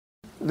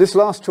This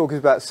last talk is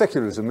about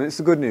secularism, and it's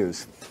the good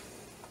news.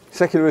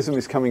 Secularism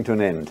is coming to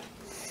an end.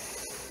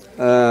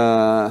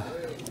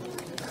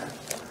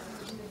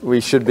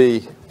 We should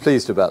be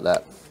pleased about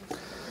that.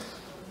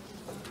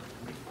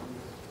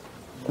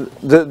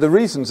 The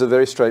reasons are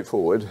very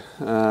straightforward,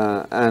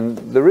 and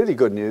the really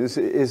good news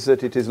is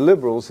that it is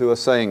liberals who are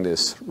saying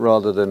this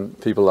rather than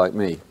people like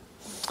me.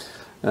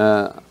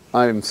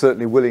 I'm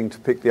certainly willing to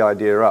pick the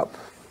idea up.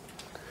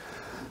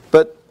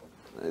 But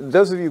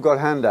those of you who got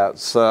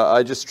handouts,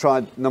 I just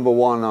tried number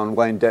 1 on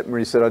Wayne Detmer.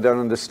 He said, I don't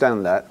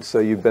understand that, so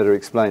you better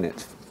explain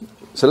it.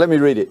 So let me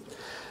read it.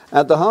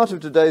 At the heart of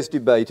today's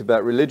debate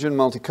about religion,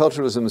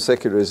 multiculturalism and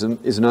secularism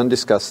is an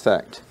undiscussed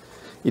fact.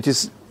 It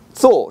is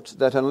thought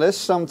that unless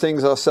some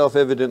things are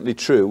self-evidently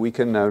true, we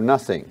can know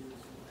nothing.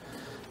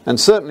 And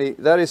certainly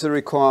that is a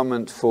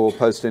requirement for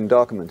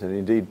post-endowment and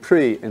indeed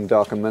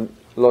pre-endowment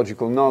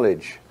logical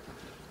knowledge.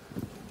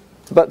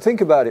 But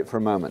think about it for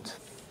a moment.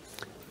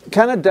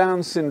 Can a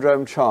Down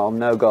syndrome child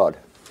know God?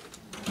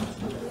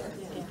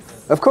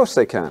 Of course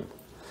they can.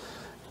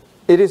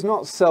 It is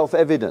not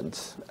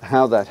self-evident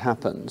how that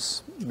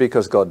happens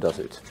because God does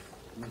it.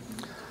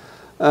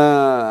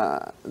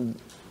 One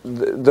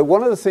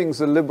of the things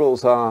the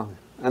liberals are,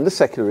 and the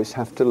secularists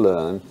have to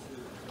learn,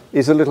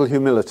 is a little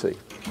humility.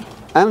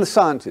 And the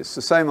scientists,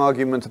 the same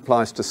argument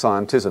applies to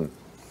scientism.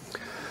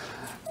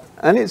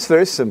 And it's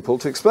very simple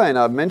to explain.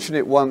 I've mentioned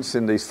it once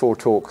in these 4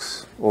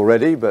 talks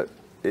already, but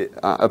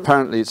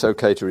apparently it's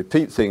okay to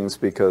repeat things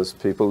because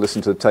people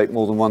listen to the tape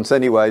more than once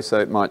anyway, so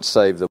it might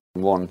save them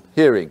one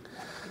hearing.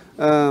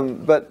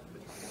 But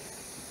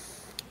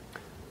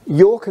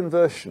your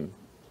conversion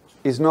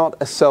is not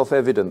a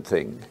self-evident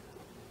thing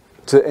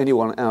to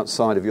anyone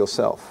outside of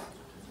yourself.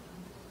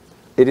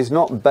 It is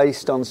not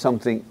based on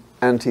something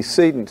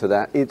antecedent to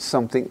that. It's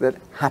something that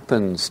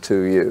happens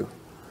to you.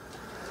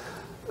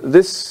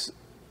 This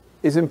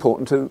is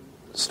important to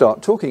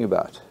start talking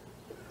about,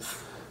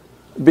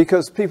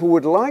 because people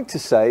would like to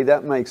say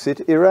that makes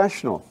it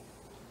irrational.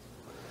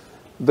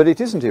 But it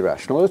isn't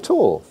irrational at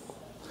all.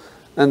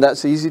 And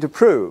that's easy to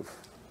prove.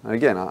 And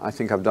again, I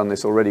think I've done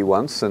this already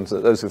once, and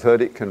those who've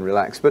heard it can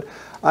relax. But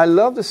I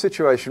love the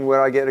situation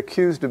where I get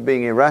accused of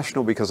being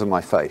irrational because of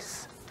my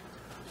faith.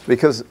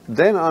 Because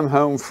then I'm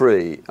home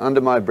free.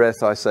 Under my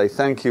breath I say,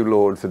 thank you,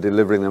 Lord, for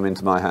delivering them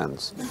into my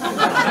hands.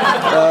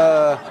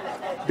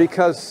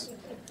 Because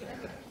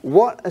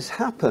what has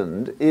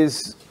happened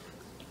is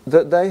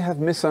that they have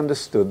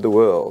misunderstood the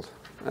world.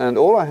 And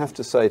all I have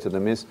to say to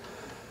them is,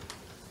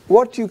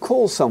 what do you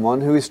call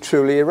someone who is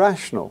truly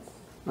irrational?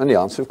 And the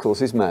answer, of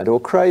course, is mad or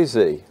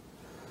crazy.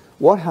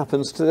 What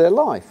happens to their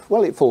life?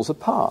 Well, it falls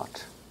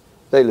apart.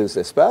 They lose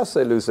their spouse,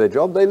 they lose their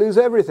job, they lose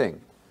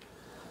everything.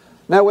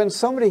 Now, when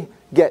somebody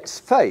gets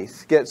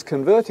faith, gets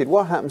converted,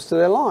 what happens to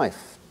their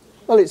life?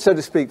 Well, it, so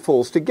to speak,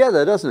 falls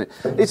together, doesn't it?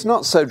 It's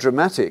not so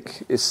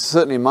dramatic. It's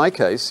certainly in my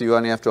case, you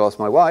only have to ask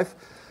my wife,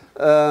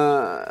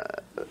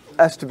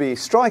 as to be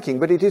striking,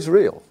 but it is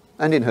real.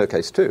 And in her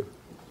case, too.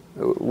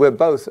 We're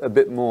both a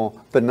bit more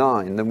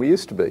benign than we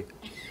used to be.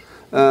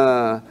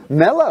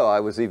 Mellow, I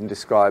was even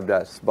described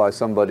as by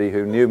somebody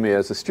who knew me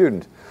as a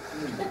student.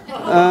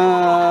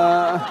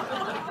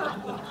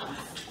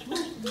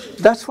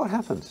 That's what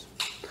happens.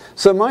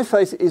 So my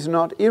faith is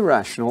not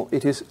irrational,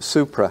 it is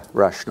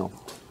supra-rational.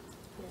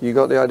 You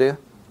got the idea?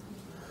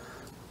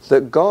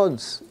 That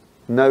God's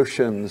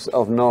notions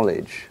of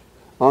knowledge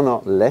are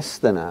not less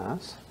than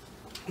ours,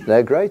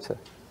 they're greater.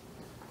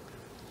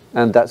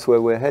 And that's where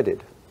we're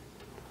headed.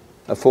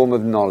 A form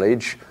of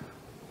knowledge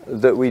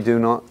that we do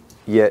not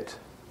yet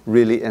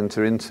really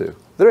enter into.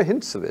 There are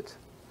hints of it.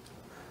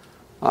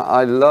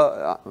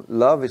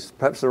 Love is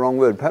perhaps the wrong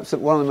word. Perhaps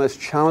one of the most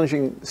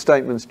challenging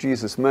statements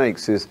Jesus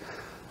makes is,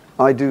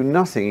 I do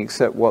nothing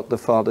except what the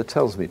Father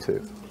tells me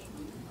to.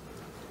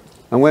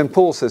 And when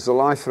Paul says, the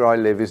life that I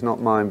live is not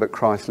mine but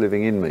Christ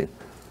living in me,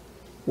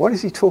 what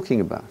is he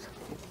talking about?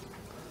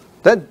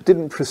 That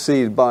didn't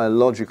proceed by a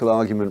logical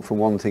argument from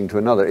one thing to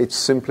another. It's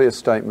simply a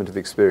statement of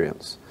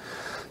experience.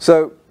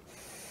 So,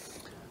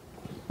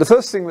 the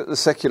first thing that the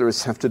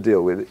secularists have to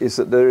deal with is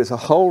that there is a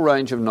whole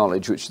range of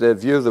knowledge which their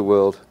view of the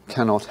world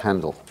cannot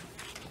handle.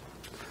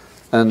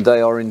 And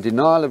they are in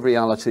denial of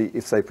reality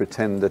if they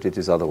pretend that it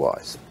is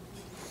otherwise.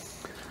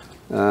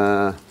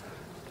 To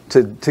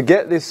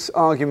get this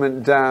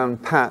argument down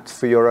pat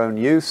for your own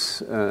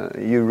use,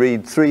 you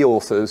read 3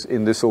 authors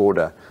in this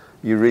order.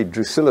 You read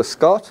Drusilla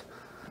Scott,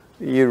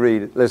 you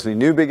read Leslie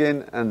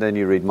Newbigin, and then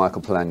you read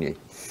Michael Polanyi,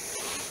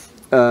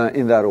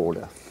 in that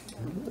order.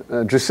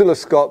 Drusilla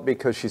Scott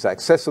because she's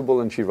accessible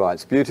and she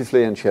writes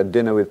beautifully and she had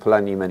dinner with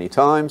Polanyi many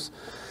times.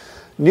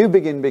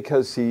 Newbigin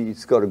because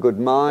he's got a good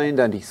mind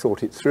and he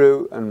thought it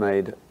through and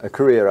made a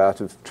career out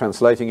of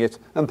translating it,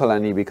 and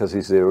Polanyi because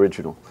he's the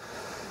original.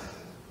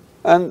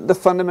 And the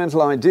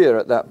fundamental idea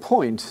at that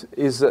point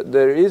is that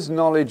there is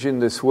knowledge in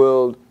this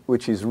world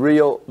which is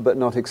real but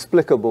not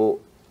explicable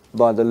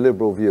by the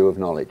liberal view of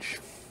knowledge,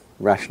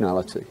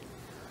 rationality.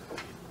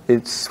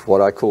 It's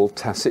what I call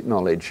tacit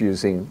knowledge,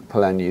 using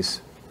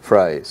Polanyi's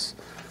phrase.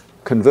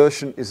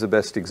 Conversion is the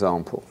best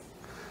example.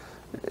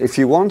 If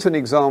you want an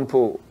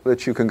example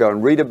that you can go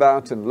and read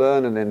about and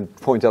learn and then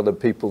point other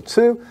people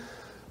to,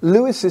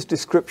 Lewis's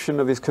description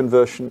of his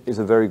conversion is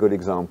a very good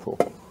example.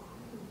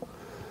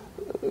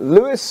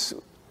 Lewis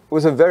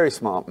was a very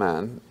smart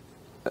man.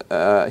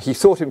 He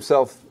thought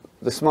himself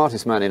the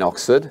smartest man in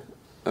Oxford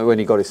when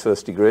he got his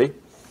first degree.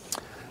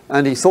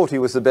 And he thought he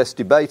was the best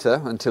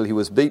debater until he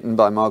was beaten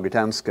by Margaret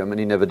Anscombe, and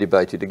he never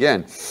debated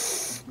again.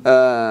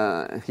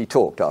 He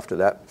talked after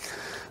that.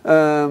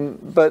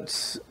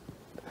 But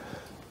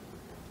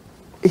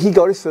he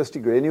got his first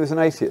degree and he was an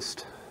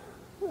atheist.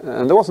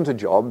 And there wasn't a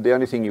job. The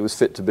only thing he was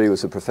fit to be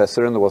was a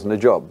professor, and there wasn't a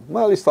job.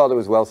 Well, his father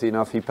was wealthy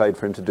enough, he paid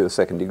for him to do a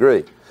second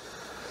degree.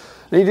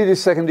 And he did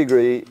his second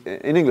degree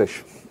in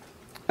English.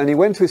 And he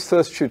went to his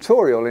first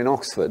tutorial in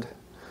Oxford,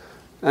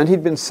 and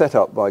he'd been set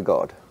up by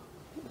God.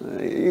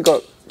 You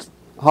got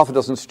half a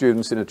dozen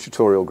students in a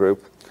tutorial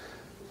group.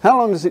 How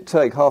long does it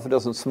take half a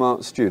dozen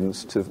smart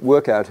students to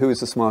work out who is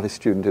the smartest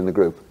student in the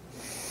group?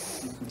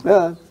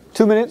 2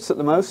 minutes at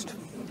the most.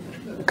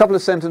 A couple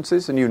of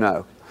sentences and you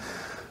know.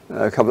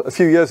 A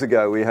few years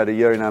ago we had a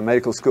year in our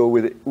medical school.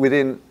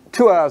 Within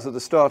 2 hours of the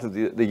start of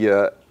the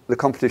year, the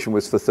competition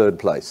was for third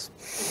place.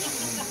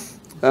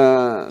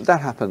 That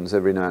happens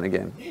every now and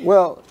again.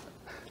 Well,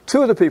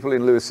 two of the people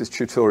in Lewis's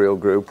tutorial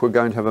group were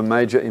going to have a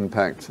major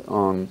impact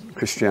on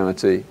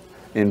Christianity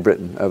in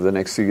Britain over the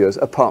next few years,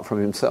 apart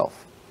from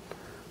himself.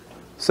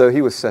 So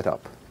he was set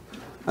up.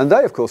 And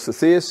they, of course, were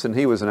theists, and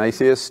he was an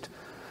atheist.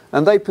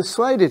 And they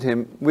persuaded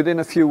him within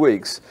a few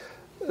weeks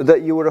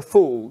that you were a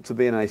fool to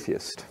be an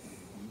atheist.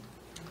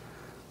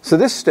 So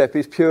this step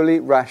is purely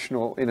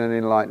rational in an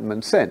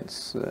Enlightenment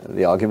sense.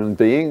 The argument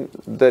being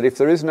that if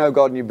there is no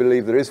God and you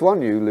believe there is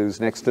one, you lose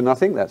next to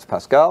nothing. That's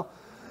Pascal.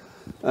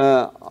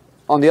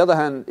 On the other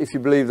hand, if you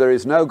believe there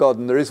is no God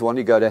and there is one,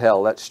 you go to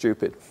hell. That's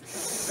stupid.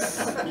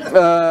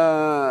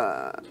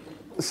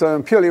 So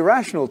in purely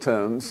rational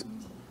terms,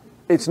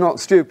 it's not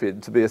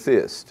stupid to be a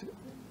theist.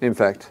 In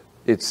fact,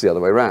 it's the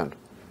other way around.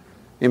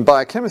 In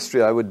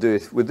biochemistry, I would do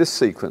it with this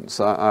sequence.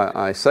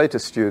 I say to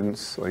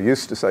students, or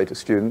used to say to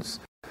students,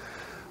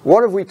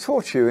 what have we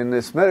taught you in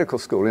this medical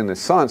school, in this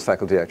science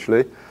faculty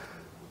actually,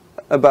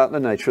 about the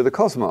nature of the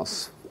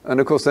cosmos? And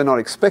of course they're not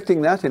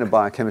expecting that in a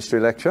biochemistry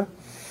lecture.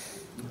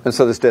 And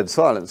so there's dead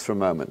silence for a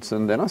moment.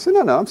 And then I say,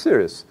 no, I'm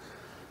serious.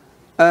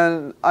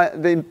 And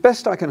the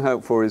best I can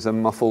hope for is a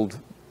muffled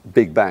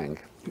Big Bang.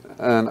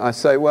 And I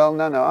say, well,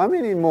 no, I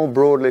mean in more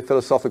broadly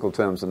philosophical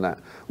terms than that.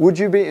 Would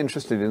you be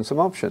interested in some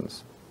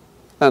options?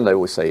 And they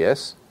always say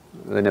yes.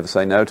 They never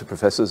say no to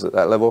professors at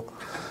that level.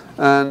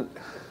 And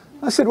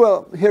I said,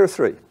 well, here are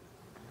three.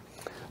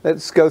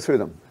 Let's go through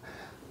them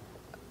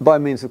by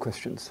means of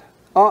questions.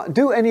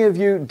 Do any of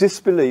you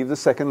disbelieve the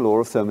second law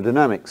of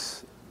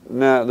thermodynamics?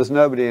 Now, there's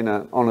nobody in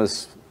an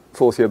honours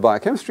fourth-year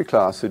biochemistry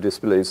class who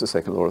disbelieves the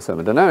second law of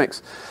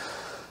thermodynamics.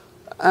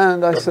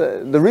 And I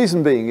say, the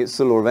reason being it's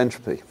the law of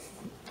entropy.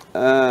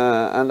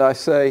 And I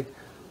say,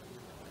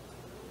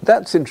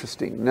 that's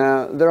interesting.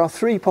 Now, there are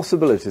three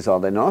possibilities,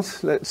 are there not?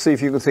 Let's see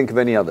if you can think of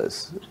any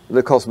others.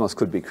 The cosmos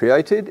could be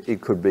created,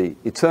 it could be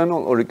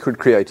eternal, or it could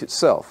create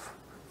itself.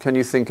 Can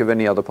you think of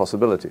any other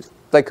possibilities?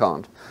 They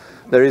can't.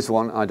 There is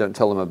one, I don't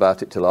tell them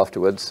about it till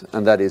afterwards,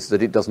 and that is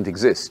that it doesn't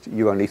exist.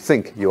 You only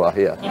think you are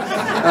here.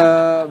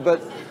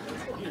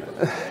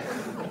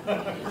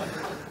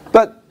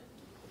 But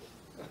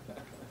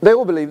they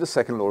all believe the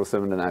second law of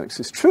thermodynamics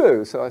is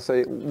true. So I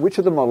say, which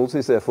of the models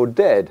is therefore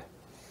dead?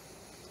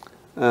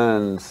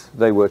 And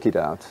they work it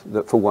out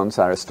that for once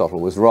Aristotle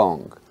was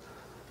wrong.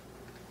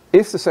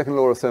 If the second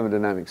law of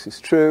thermodynamics is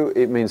true,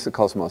 it means the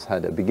cosmos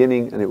had a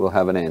beginning and it will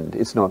have an end.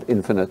 It's not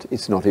infinite,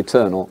 it's not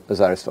eternal, as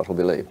Aristotle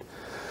believed.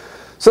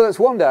 So that's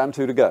one down,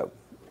 two to go.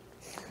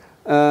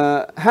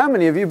 How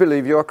many of you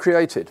believe you are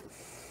created?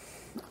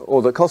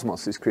 Or the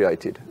cosmos is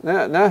created?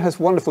 Now it has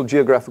wonderful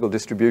geographical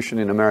distribution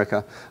in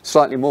America,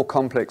 slightly more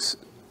complex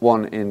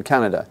one in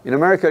Canada. In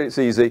America it's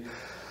easy.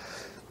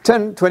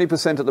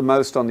 10-20% at the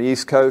most on the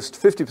East Coast,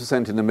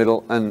 50% in the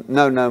middle, and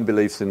no known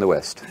beliefs in the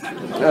West.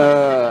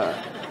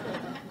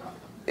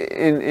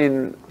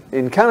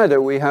 In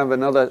Canada, we have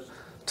another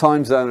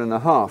time zone and a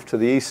half to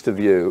the east of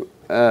you,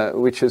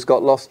 which has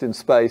got lost in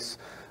space,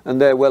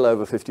 and they're well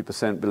over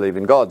 50% believe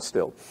in God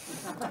still.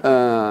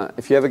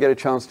 If you ever get a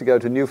chance to go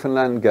to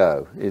Newfoundland,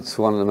 go. It's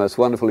one of the most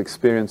wonderful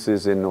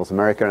experiences in North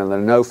America, and there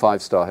are no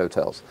five-star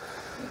hotels.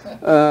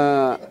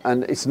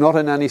 And it's not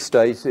a nanny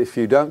state. If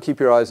you don't keep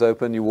your eyes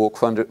open, you walk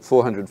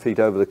 400 feet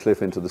over the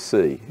cliff into the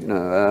sea.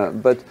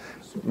 But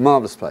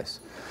marvelous place.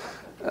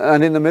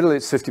 And in the middle,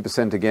 it's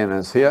 50% again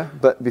as here.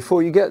 But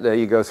before you get there,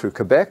 you go through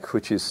Quebec,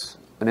 which is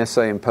an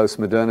essay in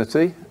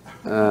postmodernity,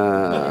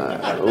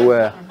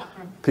 where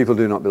people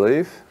do not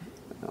believe.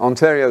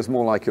 Ontario is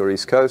more like your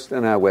East Coast,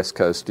 and our West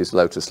Coast is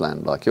Lotus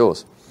Land like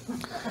yours.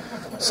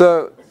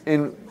 So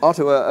in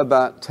Ottawa,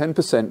 about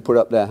 10% put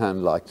up their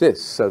hand like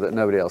this so that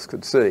nobody else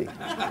could see.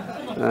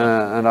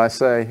 And I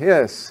say,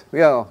 yes,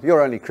 well,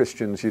 you're only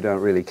Christians, you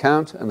don't really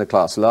count. And the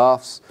class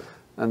laughs,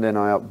 and then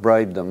I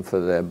upbraid them for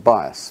their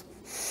bias.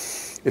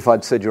 If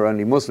I'd said you're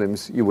only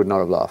Muslims, you would not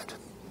have laughed.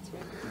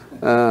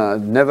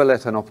 Never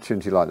let an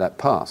opportunity like that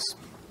pass.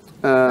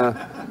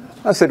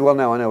 I said, well,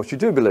 now I know what you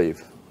do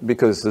believe,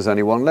 because there's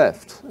only one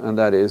left, and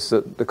that is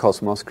that the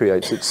cosmos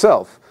creates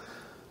itself,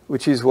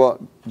 which is what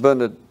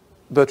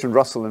Bertrand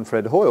Russell and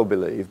Fred Hoyle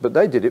believed, but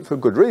they did it for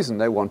good reason.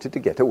 They wanted to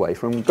get away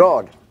from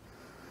God.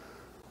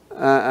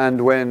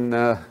 And when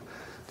the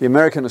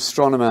American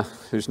astronomer,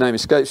 whose name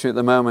escapes me at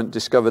the moment,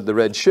 discovered the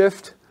red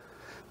shift,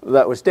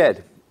 that was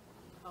dead.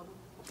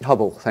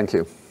 Hubble, thank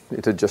you.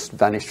 It had just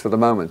vanished for the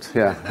moment,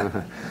 yeah.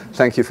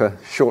 Thank you for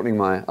shortening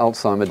my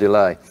Alzheimer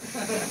delay.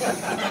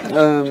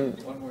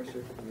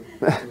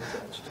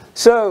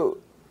 So,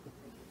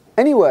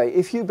 anyway,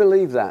 if you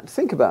believe that,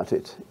 think about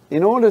it.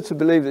 In order to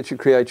believe that you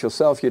create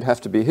yourself, you'd have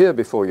to be here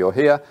before you're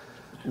here.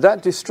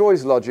 That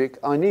destroys logic.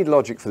 I need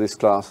logic for this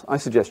class. I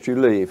suggest you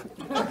leave.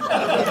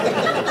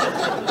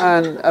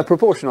 And a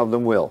proportion of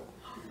them will.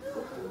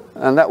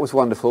 And that was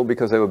wonderful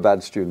because they were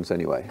bad students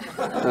anyway.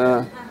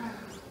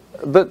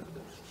 But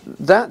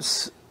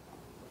that's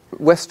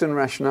Western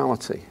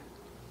rationality.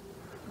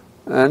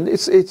 And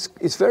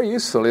it's very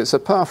useful. It's a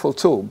powerful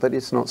tool, but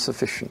it's not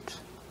sufficient.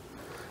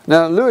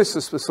 Now, Lewis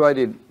was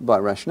persuaded by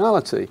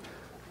rationality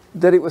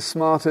that it was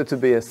smarter to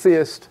be a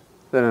theist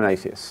than an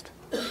atheist.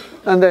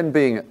 And then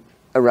being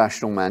a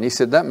rational man, he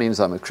said, that means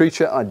I'm a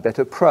creature, I'd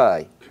better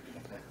pray.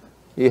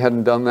 He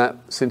hadn't done that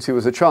since he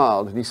was a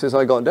child. And he says,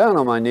 I got down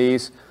on my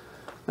knees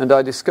and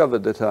I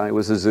discovered that I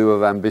was a zoo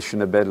of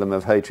ambition, a bedlam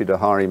of hatred, a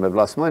harem of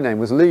lust. My name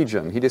was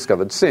Legion. He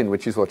discovered sin,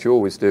 which is what you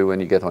always do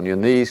when you get on your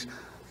knees,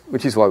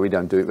 which is why we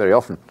don't do it very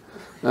often.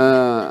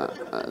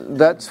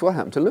 That's what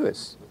happened to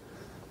Lewis.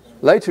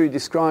 Later he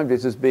described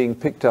it as being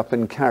picked up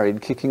and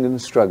carried, kicking and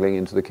struggling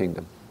into the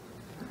kingdom.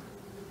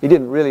 He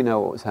didn't really know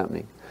what was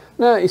happening.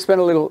 No, he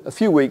spent a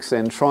few weeks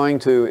then trying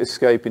to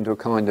escape into a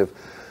kind of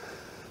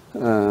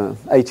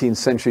 18th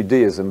century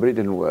deism, but it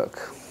didn't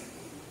work.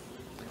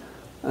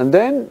 And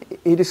then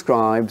he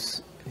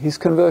describes his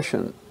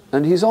conversion,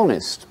 and he's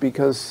honest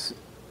because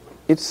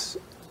it's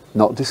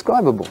not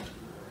describable.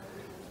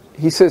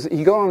 He says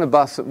he got on a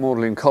bus at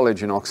Magdalen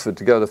College in Oxford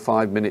to go the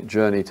 5-minute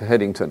journey to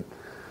Headington,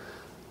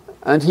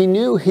 and he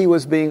knew he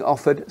was being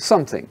offered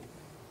something.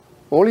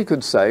 All he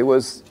could say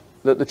was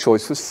that the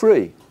choice was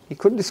free. He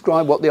couldn't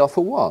describe what the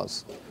offer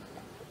was,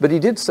 but he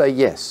did say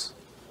yes.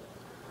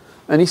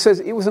 And he says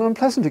it was an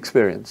unpleasant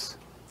experience,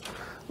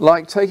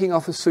 like taking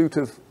off a suit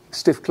of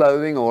stiff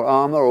clothing or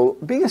armor, or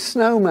being a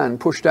snowman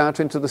pushed out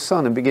into the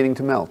sun and beginning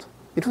to melt.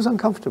 It was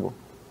uncomfortable.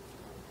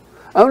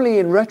 Only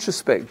in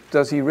retrospect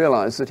does he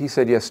realize that he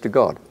said yes to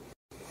God.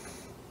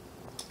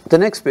 The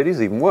next bit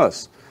is even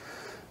worse.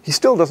 He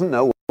still doesn't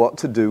know what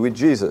to do with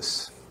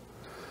Jesus.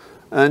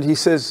 And he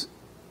says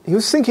he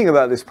was thinking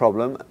about this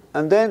problem,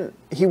 and then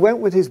he went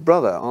with his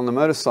brother on the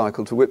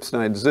motorcycle to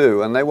Whipsnade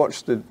Zoo, and they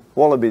watched the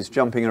wallabies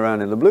jumping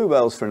around in the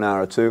bluebells for an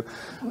hour or two,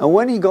 and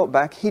when he got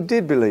back, he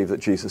did believe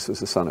that Jesus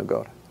was the Son of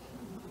God.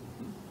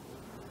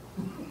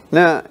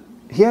 Now,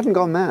 he hadn't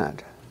gone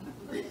mad,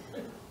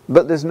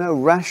 but there's no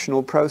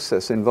rational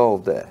process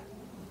involved there.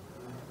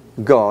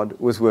 God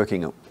was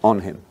working on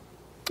him.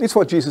 It's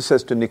what Jesus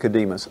says to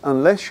Nicodemus,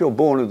 unless you're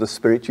born of the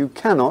Spirit, you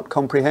cannot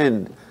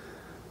comprehend.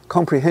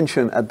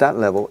 Comprehension at that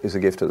level is a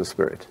gift of the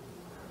Spirit.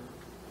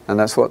 And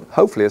that's what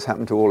hopefully has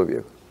happened to all of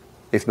you.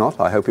 If not,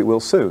 I hope it will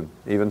soon,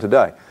 even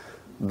today.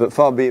 But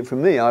far be it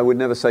from me, I would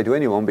never say to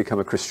anyone, become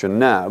a Christian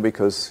now,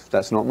 because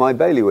that's not my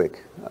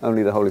bailiwick.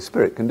 Only the Holy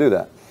Spirit can do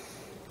that.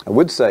 I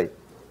would say,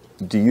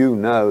 do you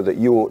know that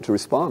you ought to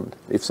respond?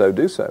 If so,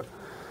 do so.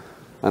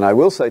 And I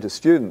will say to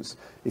students,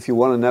 if you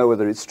want to know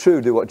whether it's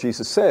true, do what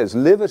Jesus says.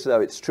 Live as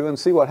though it's true and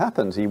see what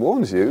happens. He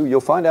warns you,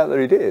 you'll find out that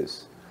it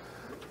is.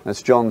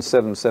 That's John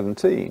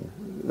 7:17.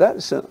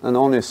 That's an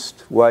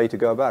honest way to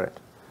go about it.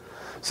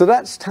 So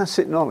that's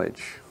tacit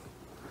knowledge.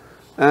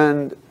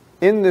 And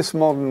in this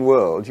modern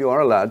world, you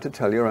are allowed to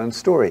tell your own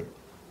story.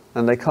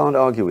 And they can't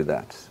argue with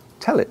that.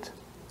 Tell it.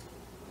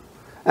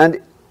 And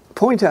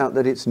point out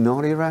that it's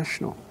not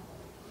irrational.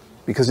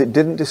 Because it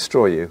didn't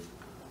destroy you.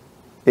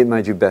 It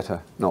made you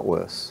better, not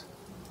worse.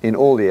 In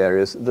all the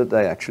areas that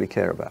they actually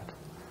care about.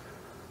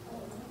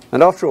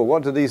 And after all,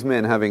 what do these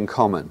men have in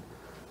common?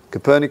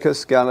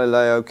 Copernicus,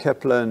 Galileo,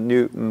 Kepler,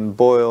 Newton,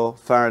 Boyle,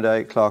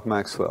 Faraday, Clerk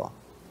Maxwell.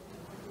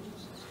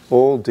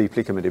 All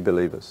deeply committed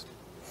believers.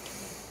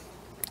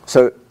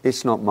 So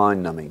it's not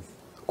mind-numbing,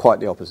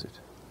 quite the opposite.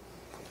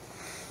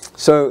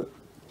 So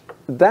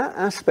that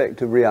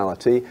aspect of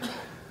reality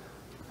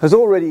has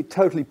already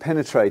totally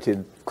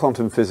penetrated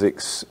quantum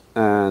physics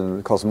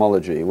and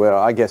cosmology, where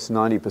I guess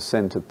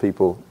 90% of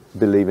people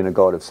believe in a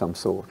God of some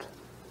sort.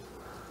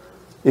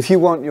 If you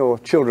want your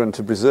children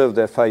to preserve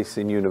their faith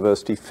in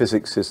university,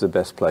 physics is the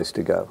best place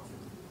to go.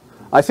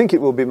 I think it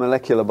will be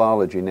molecular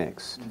biology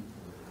next,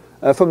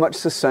 for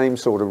much the same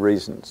sort of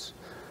reasons.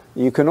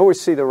 You can always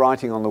see the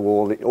writing on the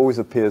wall. It always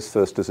appears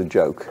first as a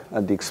joke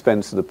at the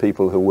expense of the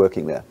people who are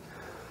working there.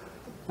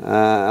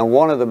 And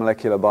one of the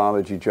molecular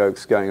biology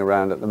jokes going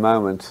around at the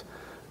moment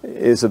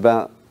is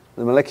about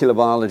the molecular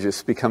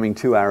biologists becoming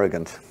too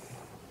arrogant.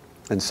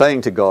 and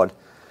saying to God,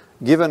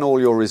 given all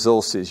your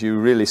resources, you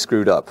really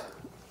screwed up.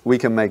 we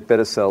can make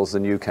better cells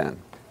than you can.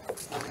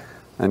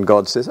 And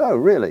God says, oh,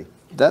 really?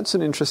 That's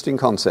an interesting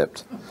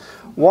concept.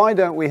 Why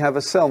don't we have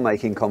a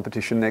cell-making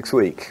competition next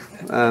week?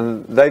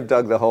 And they've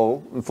dug the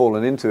hole and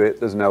fallen into it.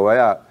 There's no way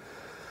out.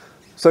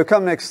 So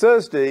come next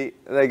Thursday,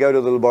 they go to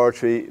the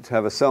laboratory to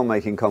have a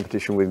cell-making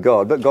competition with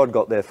God. But God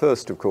got there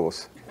first, of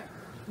course.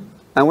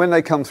 And when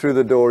they come through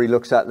the door, he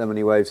looks at them and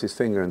he waves his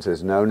finger and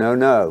says, no, no,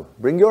 no.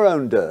 Bring your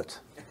own dirt.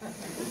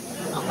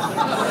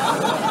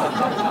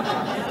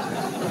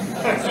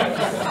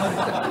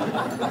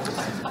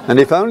 And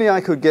if only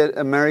I could get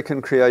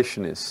American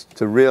creationists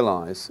to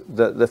realize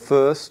that the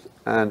first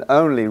and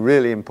only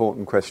really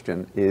important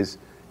question is,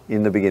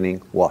 in the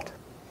beginning, what?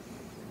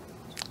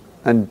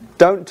 And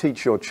don't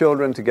teach your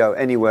children to go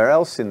anywhere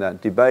else in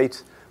that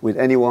debate with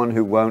anyone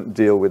who won't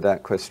deal with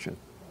that question.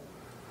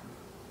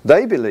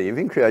 They believe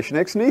in creation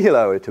ex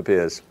nihilo, it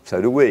appears.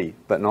 So do we,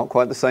 but not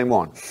quite the same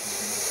one.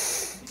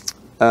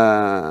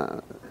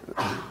 How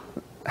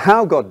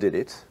God did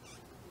it,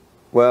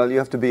 well, you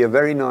have to be a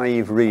very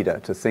naive reader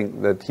to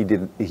think that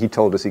he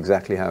told us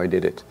exactly how he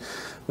did it.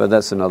 But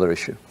that's another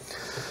issue.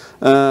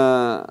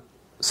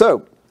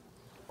 So,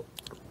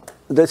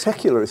 the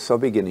secularists are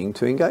beginning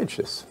to engage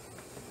this.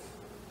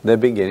 They're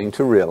beginning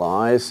to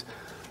realize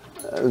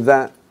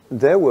that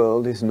their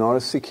world is not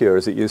as secure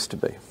as it used to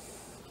be.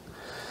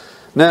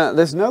 Now,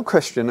 there's no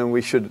question, and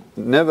we should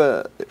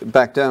never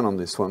back down on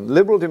this one,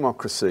 liberal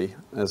democracy,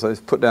 as I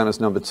put down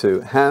as number 2,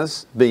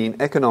 has been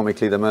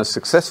economically the most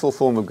successful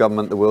form of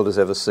government the world has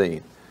ever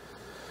seen.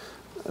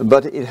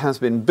 But it has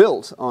been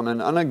built on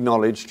an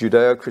unacknowledged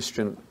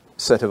Judeo-Christian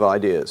set of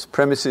ideas,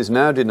 premises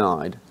now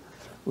denied,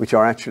 which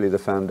are actually the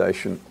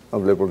foundation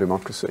of liberal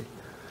democracy.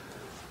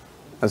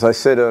 As I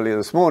said earlier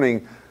this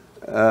morning,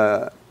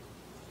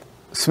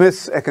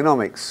 Smith's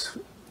economics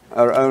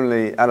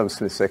Adam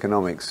Smith's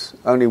economics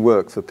only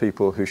work for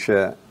people who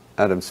share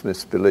Adam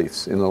Smith's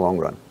beliefs in the long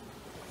run.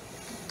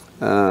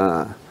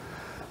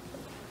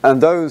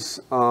 And those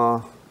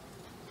are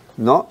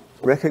not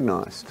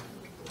recognized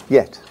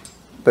yet.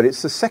 But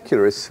it's the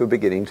secularists who are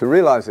beginning to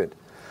realize it.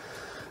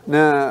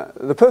 Now,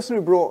 the person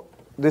who brought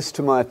this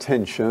to my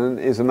attention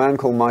is a man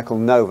called Michael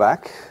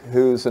Novak,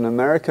 who's an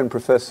American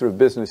professor of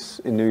business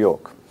in New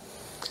York.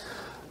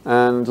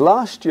 And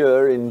last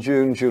year in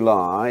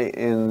June-July,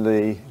 in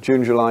the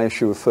June-July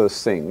issue of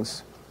First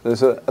Things,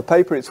 there's a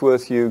paper it's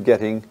worth you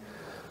getting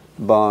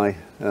by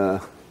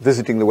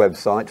visiting the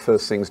website,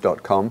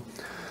 firstthings.com.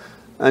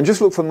 And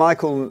just look for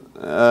Michael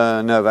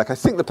Novak. I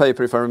think the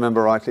paper, if I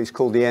remember rightly, is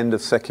called The End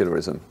of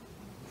Secularism.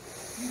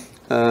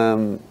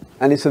 And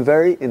it's a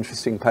very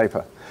interesting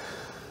paper.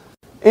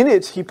 In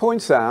it, he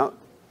points out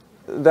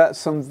that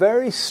some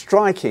very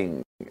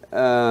striking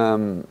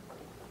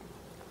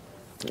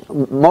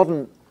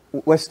modern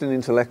Western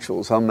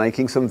intellectuals are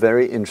making some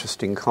very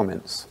interesting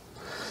comments.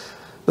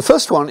 The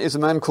first one is a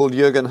man called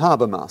Jürgen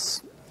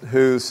Habermas,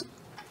 who's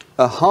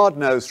a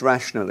hard-nosed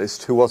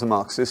rationalist who was a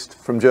Marxist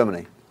from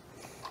Germany.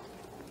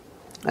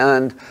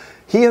 And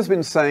he has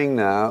been saying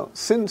now,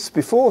 since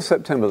before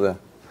September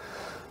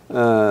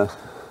the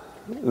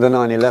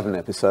 9/11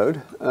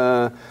 episode,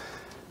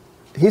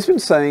 he's been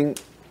saying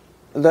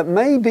that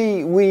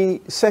maybe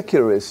we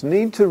secularists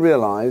need to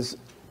realize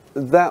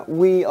that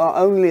we are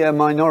only a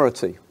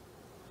minority.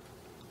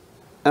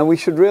 And we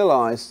should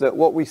realize that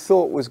what we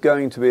thought was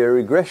going to be a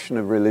regression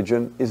of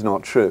religion is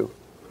not true.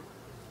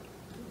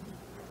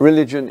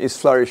 Religion is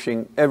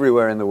flourishing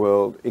everywhere in the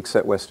world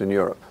except Western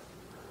Europe.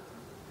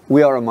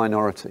 We are a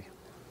minority.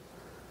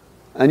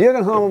 And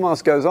Jürgen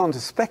Habermas goes on to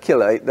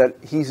speculate that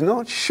he's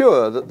not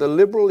sure that the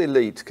liberal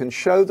elite can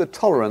show the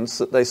tolerance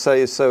that they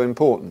say is so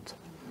important.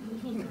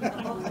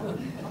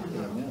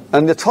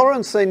 And the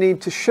tolerance they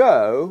need to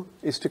show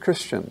is to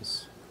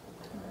Christians.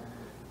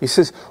 He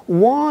says,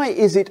 why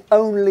is it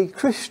only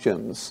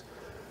Christians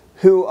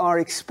who are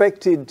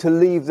expected to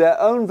leave their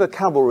own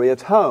vocabulary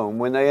at home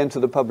when they enter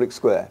the public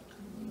square?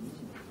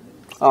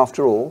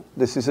 After all,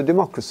 this is a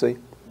democracy.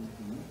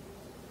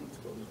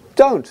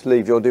 Don't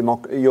leave your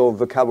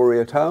vocabulary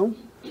at home.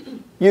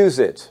 Use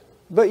it,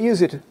 but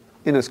use it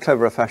in as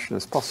clever a fashion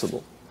as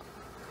possible.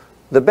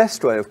 The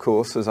best way, of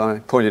course, as I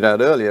pointed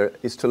out earlier,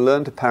 is to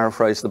learn to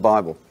paraphrase the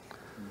Bible.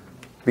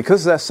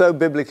 Because they're so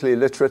biblically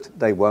illiterate,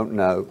 they won't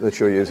know that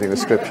you're using the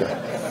scripture.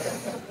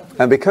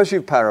 And because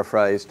you've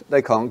paraphrased,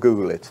 they can't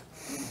Google it.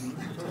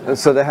 And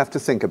so they have to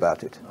think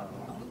about it.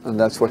 And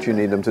that's what you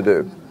need them to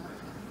do.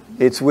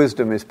 Its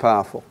wisdom is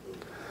powerful.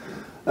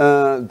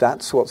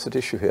 That's what's at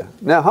issue here.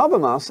 Now,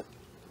 Habermas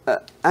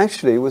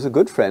actually was a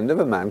good friend of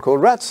a man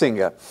called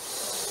Ratzinger,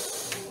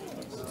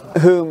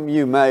 whom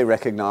you may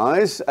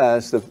recognize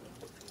as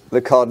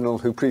the cardinal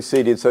who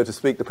preceded, so to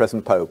speak, the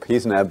present Pope.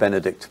 He's now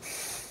Benedict.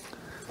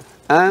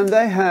 And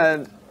they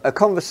had a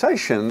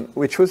conversation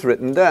which was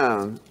written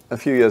down a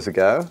few years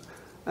ago,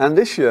 and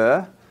this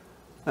year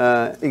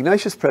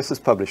Ignatius Press has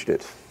published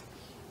it.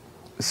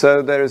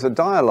 So there is a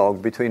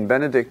dialogue between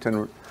Benedict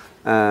and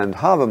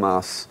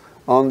Habermas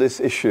on this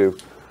issue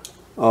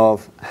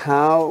of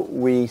how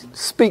we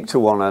speak to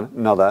one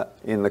another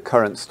in the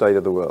current state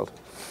of the world.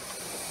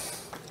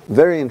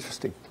 Very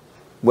interesting.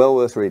 well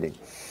worth reading.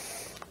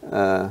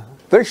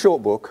 Very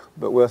short book,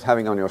 but worth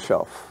having on your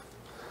shelf.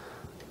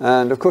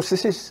 And of course,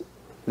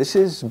 this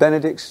is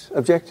Benedict's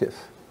objective.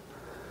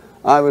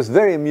 I was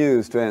very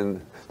amused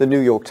when the New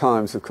York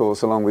Times, of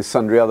course, along with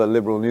sundry other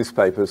liberal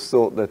newspapers,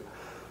 thought that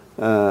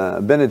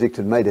Benedict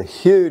had made a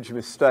huge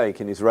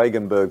mistake in his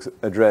Regenburg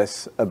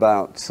address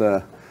about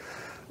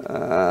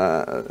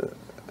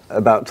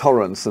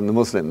tolerance and the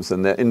Muslims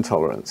and their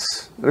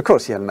intolerance. And of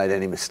course, he hadn't made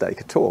any mistake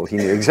at all. He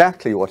knew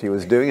exactly what he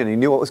was doing, and he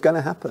knew what was going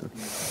to happen,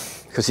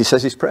 because he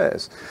says his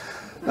prayers.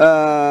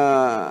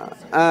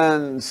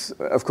 And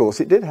of course,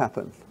 it did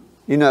happen.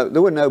 You know,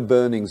 there were no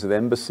burnings of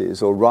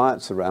embassies or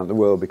riots around the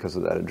world because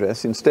of that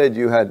address. Instead,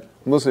 you had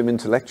Muslim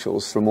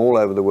intellectuals from all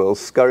over the world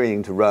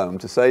scurrying to Rome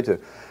to say to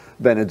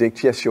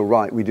Benedict, yes, you're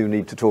right, we do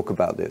need to talk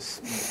about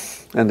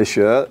this. And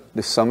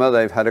this summer,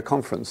 they've had a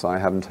conference. I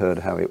haven't heard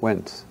how it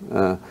went.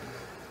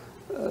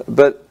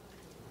 But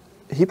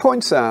he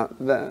points out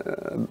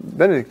that,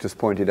 Benedict has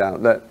pointed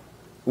out, that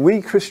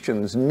we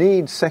Christians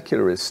need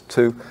secularists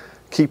to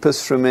keep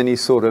us from any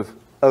sort of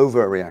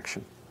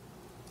overreaction,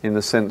 in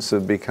the sense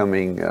of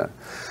becoming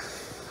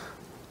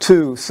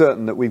too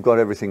certain that we've got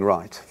everything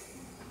right.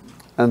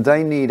 And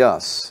they need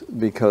us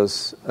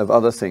because of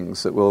other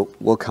things that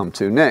we'll come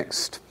to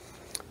next.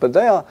 But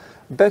they are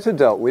better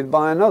dealt with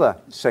by another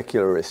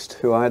secularist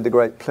who I had the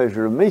great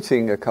pleasure of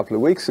meeting a couple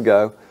of weeks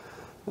ago.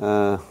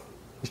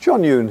 Is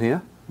John Yoon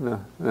here?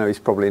 No, he's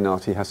probably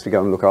not. He has to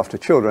go and look after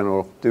children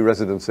or do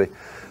residency.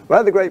 But I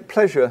had the great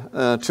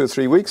pleasure 2 or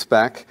 3 weeks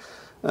back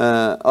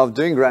of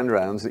doing grand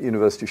rounds at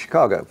University of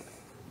Chicago.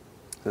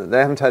 They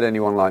haven't had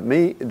anyone like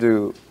me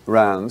do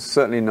rounds,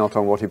 certainly not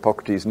on what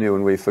Hippocrates knew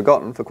and we've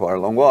forgotten for quite a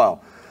long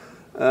while.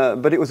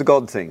 But it was a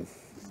God thing.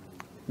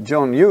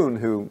 John Yoon,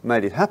 who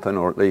made it happen,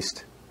 or at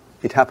least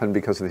it happened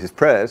because of his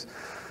prayers,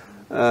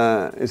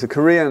 is a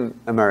Korean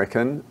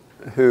American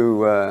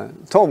who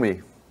told me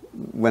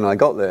when I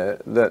got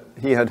there that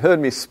he had heard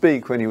me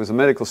speak when he was a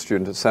medical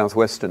student at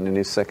Southwestern in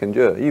his second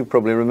year. You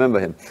probably remember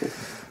him.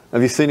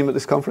 Have you seen him at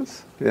this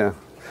conference? Yeah.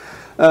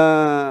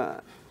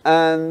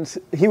 And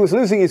he was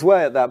losing his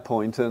way at that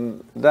point,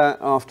 and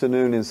that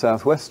afternoon in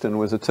Southwestern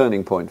was a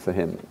turning point for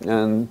him,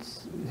 and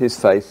his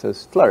faith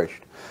has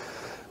flourished.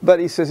 But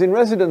he says in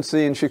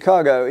residency in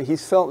Chicago,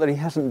 he's felt that he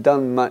hasn't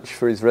done much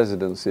for his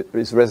residents,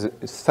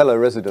 his fellow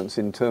residents,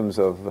 in terms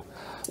of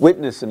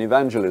witness and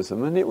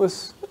evangelism, and it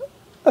was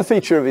a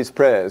feature of his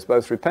prayers,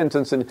 both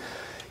repentance and...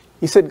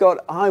 He said, God,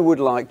 I would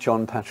like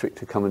John Patrick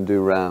to come and do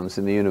rounds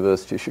in the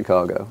University of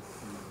Chicago.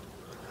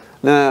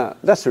 Now,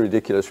 that's a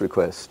ridiculous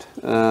request,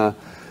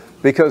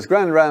 because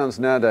grand rounds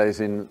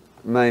nowadays in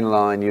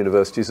mainline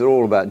universities are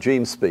all about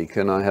gene speak,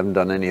 and I haven't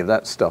done any of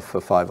that stuff for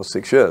 5 or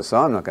 6 years, so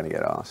I'm not going to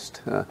get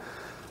asked.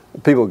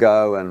 People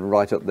go and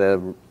write up their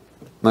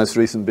most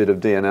recent bit of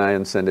DNA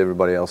and send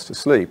everybody else to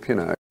sleep, you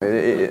know.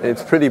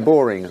 It's pretty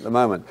boring at the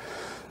moment.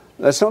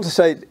 That's not to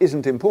say it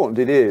isn't important,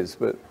 it is,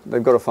 but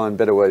they've got to find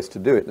better ways to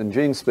do it than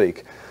gene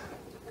speak.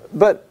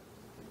 But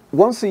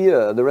once a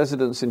year, the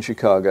residents in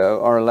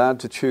Chicago are allowed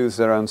to choose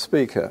their own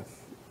speaker.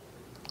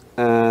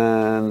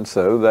 And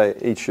so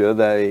each year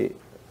they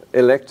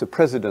elect a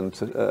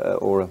president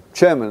or a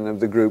chairman of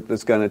the group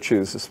that's going to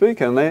choose the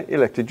speaker, and they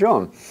elected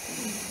John.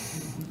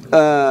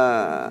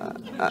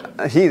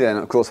 He then,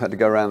 of course, had to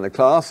go around the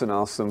class and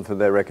ask them for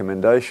their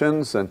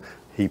recommendations, and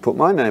he put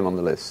my name on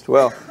the list.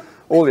 Well,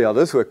 all the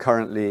others were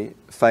currently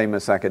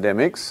famous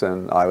academics,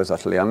 and I was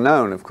utterly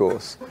unknown, of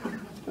course.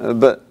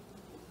 But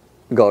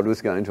God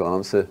was going to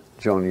answer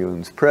John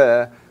Yoon's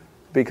prayer,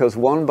 because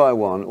one by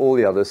one, all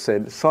the others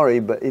said,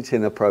 sorry, but it's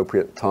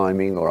inappropriate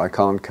timing, or I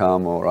can't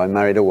come, or I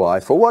married a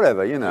wife, or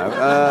whatever, you know.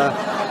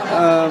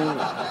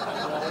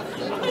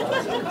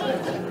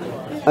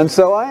 And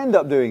so I ended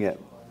up doing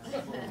it.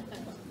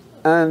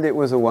 And it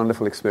was a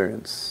wonderful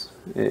experience.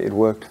 It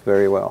worked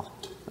very well.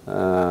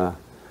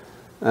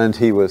 And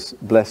he was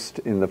blessed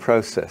in the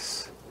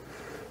process.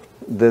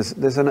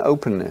 There's an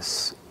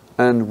openness.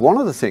 And one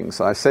of the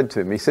things I said to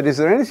him, he said, is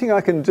there anything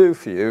I can do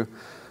for you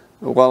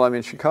while I'm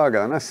in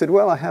Chicago? And I said,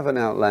 well, I have an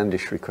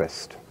outlandish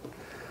request.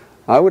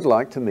 I would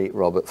like to meet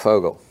Robert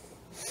Fogel.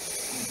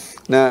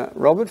 Now,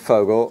 Robert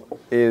Fogel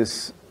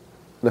is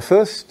the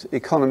first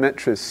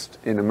econometrist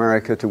in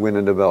America to win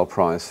a Nobel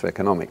Prize for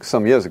economics,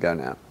 some years ago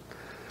now.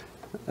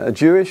 A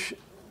Jewish,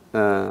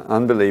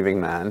 unbelieving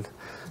man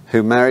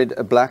who married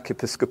a black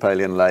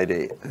Episcopalian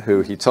lady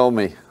who, he told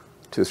me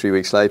 2 or 3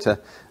 weeks later,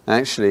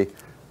 actually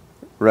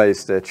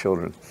raised their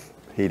children.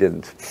 He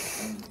didn't.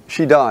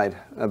 She died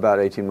about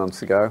 18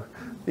 months ago.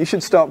 You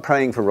should start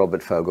praying for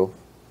Robert Fogel.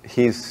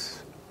 He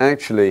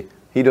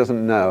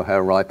doesn't know how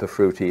ripe a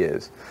fruit he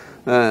is.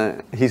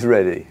 He's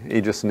ready.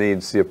 He just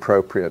needs the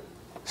appropriate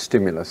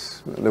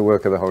stimulus, the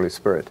work of the Holy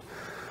Spirit.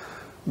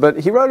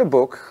 But he wrote a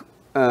book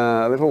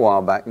a little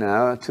while back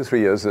now, 2 or 3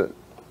 years, that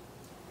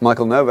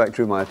Michael Novak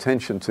drew my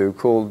attention to,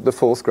 called The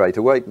Fourth Great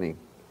Awakening.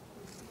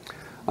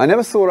 I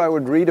never thought I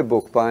would read a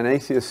book by an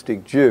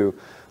atheistic Jew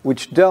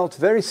which dealt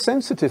very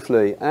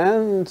sensitively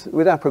and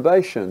with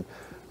approbation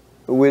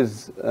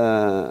with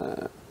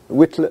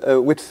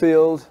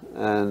Whitfield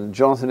and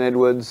Jonathan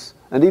Edwards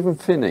and even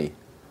Finney.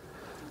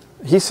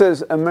 He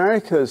says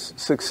America's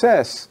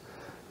success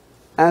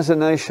as a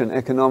nation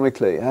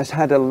economically has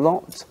had a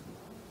lot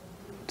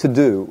to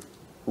do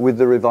with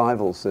the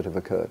revivals that have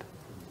occurred.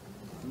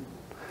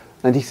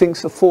 And he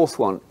thinks the fourth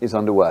one is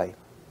underway.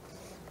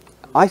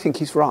 I think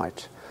he's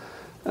right.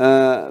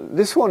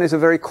 This one is a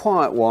very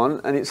quiet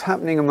one, and it's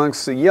happening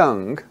amongst the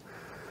young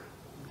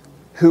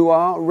who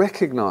are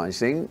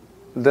recognizing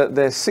that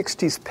their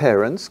 60s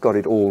parents got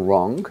it all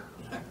wrong.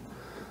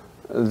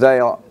 They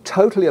are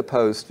totally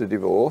opposed to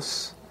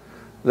divorce.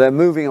 They're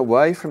moving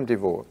away from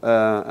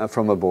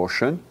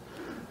abortion,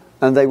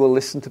 and they will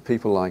listen to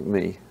people like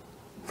me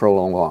for a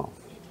long while.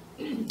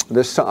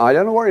 I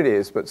don't know what it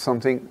is, but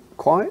something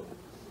quite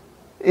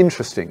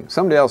interesting.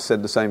 Somebody else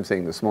said the same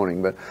thing this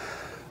morning, but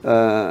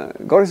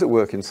God is at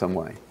work in some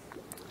way.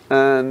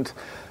 And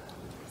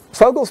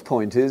Fogel's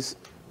point is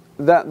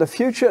that the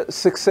future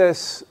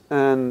success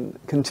and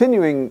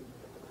continuing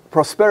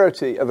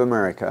prosperity of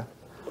America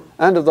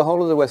and of the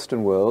whole of the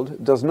Western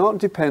world does not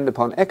depend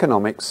upon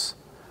economics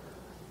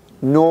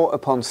nor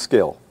upon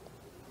skill.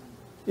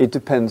 It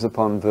depends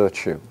upon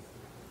virtue.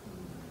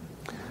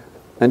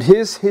 And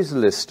here's his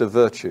list of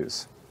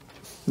virtues.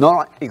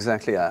 Not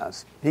exactly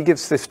ours. He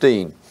gives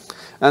 15,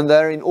 and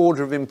they're in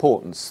order of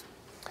importance.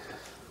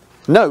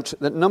 Note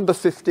that number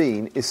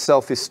 15 is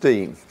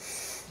self-esteem.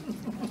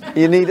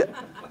 You need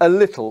a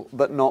little,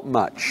 but not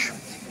much.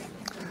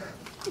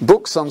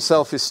 Books on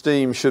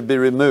self-esteem should be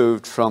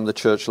removed from the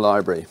church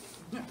library.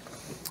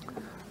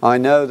 I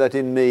know that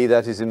in me,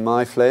 that is in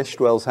my flesh,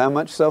 dwells how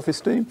much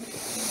self-esteem?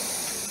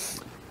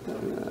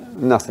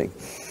 Nothing.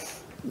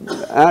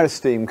 Our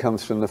esteem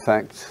comes from the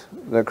fact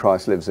that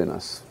Christ lives in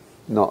us,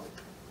 not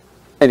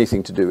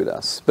anything to do with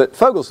us. But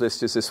Fogel's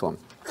list is this one.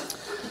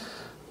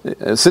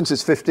 Since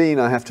it's 15,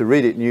 I have to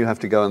read it and you have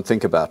to go and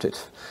think about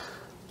it.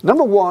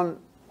 Number one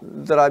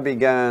that I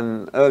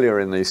began earlier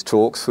in these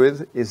talks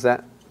with is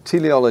that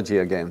teleology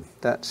again,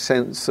 that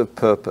sense of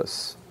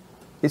purpose.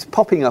 It's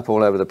popping up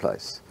all over the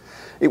place.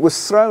 It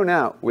was thrown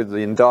out with the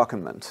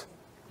endarkenment,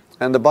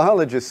 and the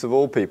biologists of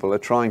all people are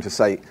trying to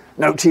say,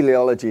 no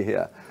teleology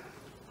here.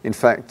 In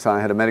fact, I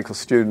had a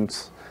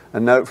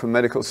note from a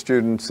medical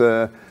student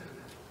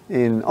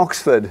in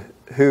Oxford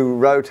who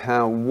wrote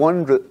how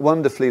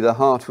wonderfully the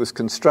heart was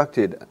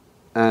constructed,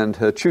 and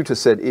her tutor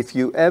said, if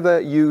you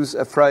ever use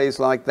a phrase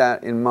like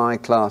that in my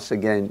class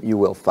again, you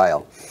will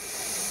fail.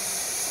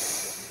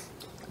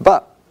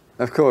 But,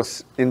 of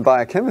course, in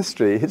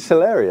biochemistry, it's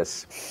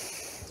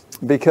hilarious,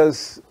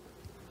 because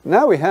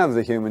now we have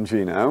the human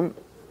genome.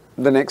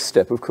 The next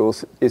step, of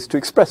course, is to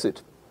express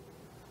it,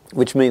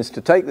 which means to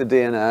take the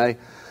DNA,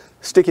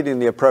 stick it in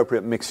the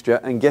appropriate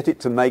mixture, and get it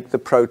to make the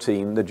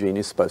protein the gene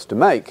is supposed to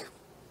make.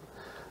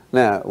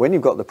 Now, when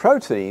you've got the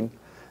protein,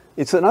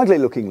 it's an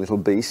ugly-looking little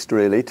beast,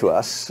 really, to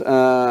us.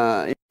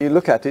 You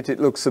look at it, it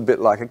looks a bit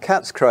like a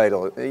cat's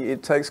cradle.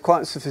 It takes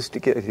quite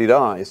sophisticated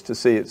eyes to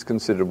see its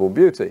considerable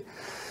beauty.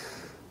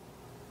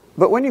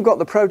 But when you've got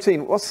the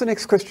protein, what's the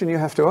next question you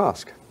have to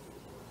ask?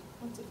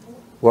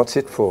 What's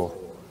it for?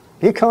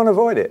 You can't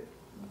avoid it.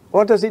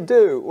 What does it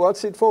do?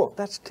 What's it for?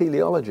 That's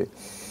teleology.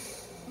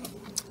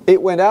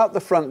 It went out the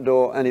front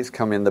door and it's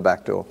come in the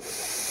back door.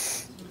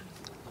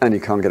 And you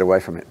can't get away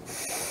from it.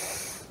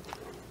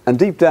 And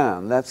deep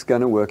down, that's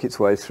going to work its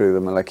way through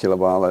the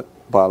molecular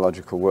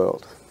biological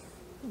world.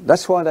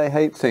 That's why they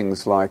hate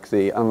things like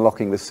the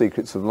Unlocking the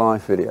Secrets of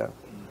Life video.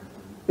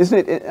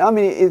 Isn't it? I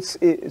mean,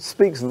 it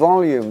speaks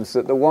volumes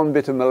that the one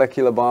bit of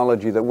molecular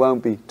biology that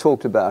won't be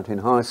talked about in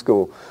high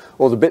school,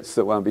 or the bits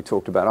that won't be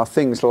talked about, are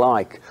things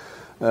like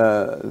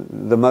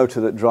the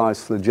motor that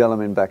drives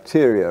flagellum in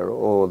bacteria,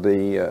 or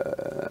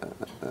the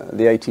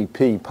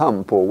ATP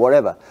pump, or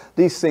whatever.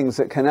 These things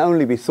that can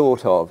only be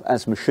thought of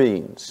as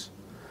machines.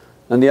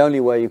 And the only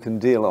way you can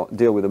deal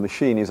with a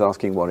machine is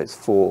asking what it's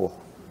for.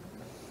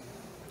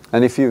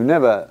 And if you've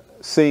never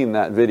seen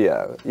that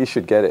video, you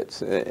should get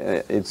it.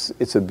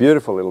 It's a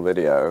beautiful little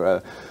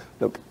video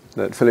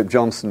that Philip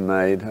Johnson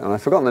made, and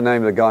I've forgotten the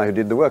name of the guy who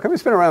did the work. I mean,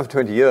 it's been around for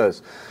 20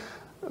 years.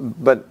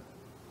 But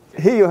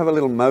here you have a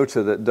little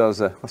motor that does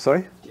a... Oh,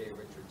 sorry?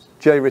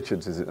 J.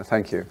 Richards, is it?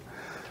 Thank you.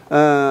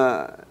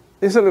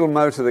 It's a little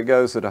motor that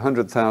goes at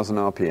 100,000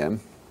 RPM.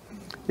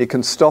 It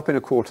can stop in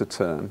a quarter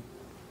turn.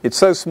 It's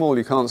so small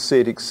you can't see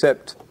it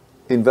except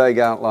in vague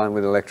outline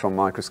with an electron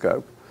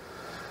microscope.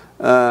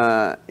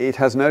 It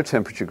has no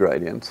temperature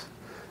gradient.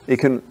 It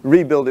can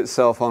rebuild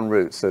itself en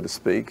route, so to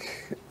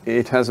speak.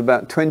 It has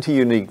about 20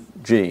 unique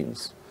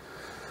genes.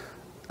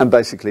 And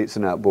basically it's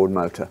an outboard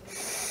motor.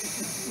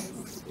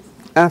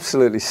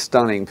 Absolutely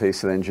stunning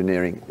piece of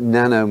engineering,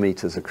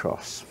 nanometers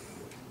across.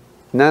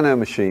 Nano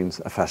machines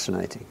are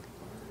fascinating.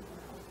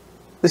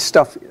 This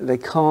stuff, they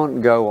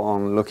can't go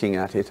on looking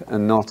at it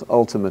and not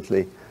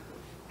ultimately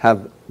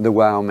have the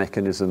wow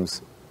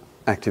mechanisms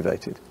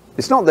activated.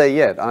 It's not there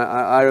yet.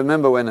 I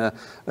remember when a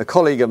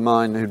colleague of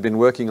mine who'd been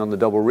working on the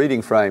double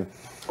reading frame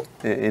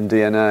in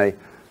DNA,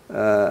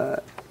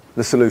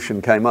 the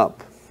solution came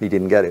up. He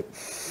didn't get it.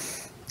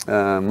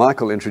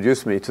 Michael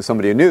introduced me to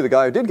somebody who knew the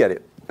guy who did get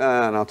it,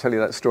 and I'll tell you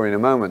that story in a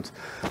moment.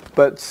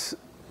 But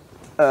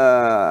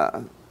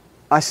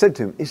I said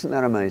to him, "Isn't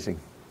that amazing?"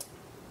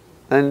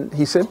 And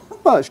he said,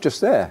 "Well, it's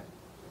just there."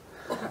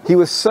 He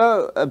was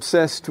so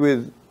obsessed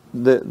with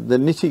the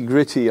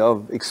nitty-gritty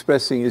of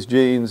expressing his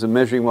genes and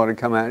measuring what had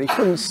come out, he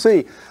couldn't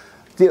see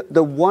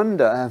the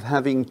wonder of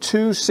having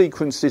two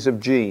sequences of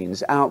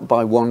genes out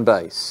by one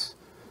base.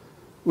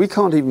 We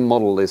can't even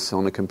model this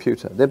on a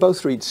computer. They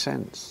both read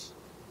sense.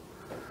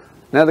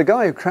 Now, the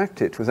guy who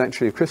cracked it was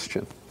actually a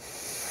Christian.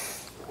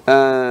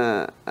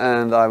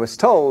 And I was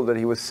told that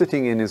he was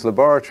sitting in his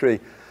laboratory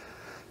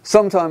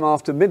sometime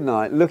after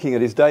midnight looking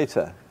at his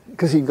data,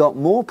 because he got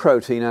more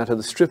protein out of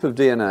the strip of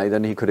DNA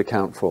than he could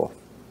account for.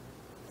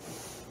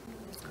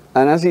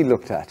 And as he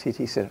looked at it,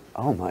 he said,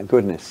 "Oh my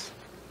goodness,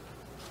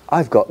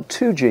 I've got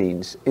two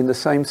genes in the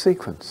same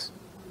sequence.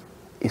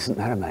 Isn't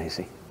that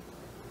amazing?"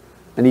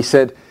 And he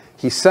said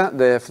he sat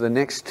there for the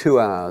next 2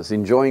 hours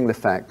enjoying the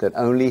fact that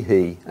only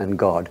he and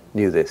God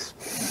knew this.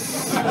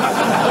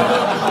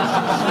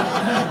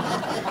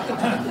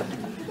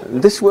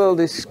 This world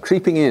is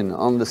creeping in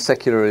on the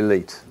secular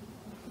elite.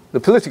 The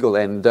political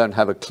end don't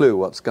have a clue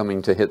what's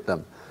coming to hit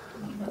them,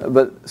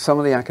 but some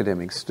of the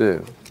academics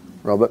do.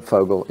 Robert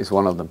Fogel is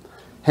one of them.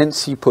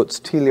 Hence he puts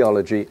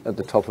teleology at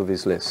the top of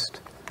his list.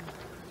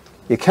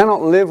 You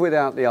cannot live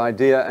without the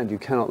idea, and you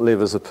cannot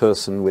live as a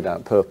person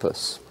without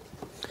purpose.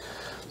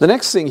 The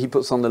next thing he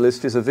puts on the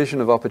list is a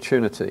vision of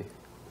opportunity,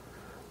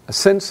 a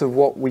sense of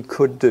what we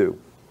could do,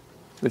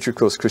 which of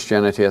course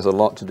Christianity has a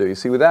lot to do. You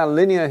see, with our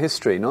linear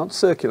history, not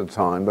circular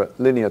time, but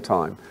linear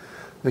time,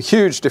 a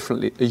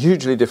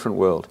hugely different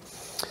world.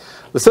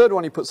 The third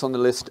one he puts on the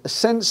list, a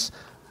sense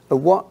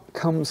of what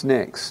comes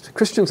next.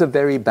 Christians are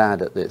very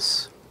bad at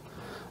this.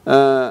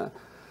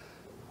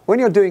 When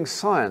you're doing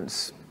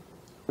science,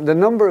 the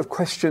number of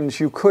questions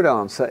you could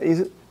answer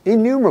is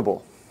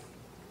innumerable.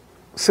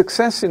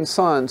 Success in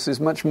science is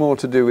much more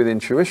to do with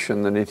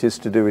intuition than it is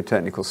to do with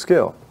technical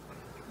skill.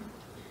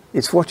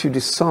 It's what you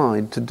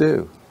decide to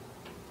do.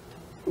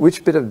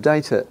 Which bit of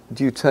data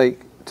do you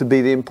take to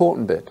be the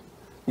important bit?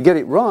 You get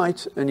it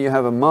right and you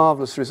have a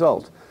marvelous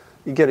result.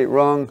 You get it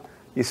wrong,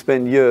 you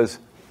spend years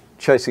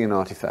chasing an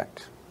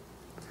artifact.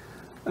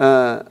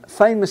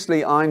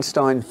 Famously,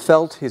 Einstein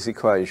felt his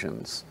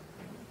equations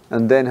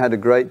and then had a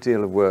great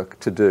deal of work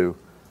to do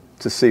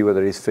to see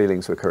whether his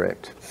feelings were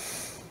correct.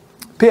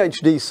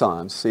 PhD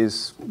science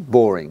is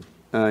boring.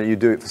 You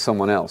do it for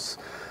someone else.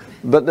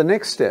 But the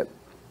next step,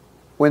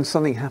 when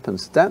something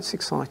happens, that's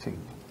exciting.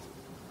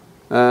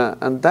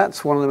 And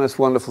that's one of the most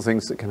wonderful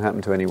things that can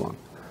happen to anyone.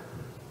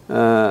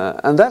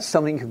 And that's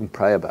something you can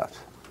pray about.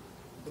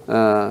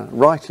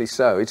 Rightly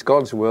so. It's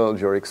God's world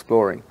you're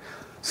exploring.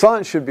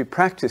 Science should be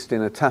practiced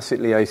in a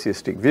tacitly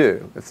atheistic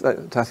view,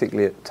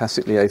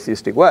 tacitly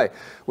atheistic way.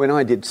 When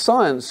I did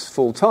science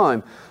full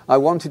time, I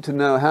wanted to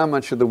know how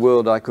much of the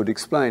world I could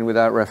explain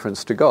without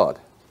reference to God.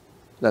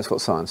 That's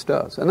what science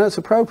does. And that's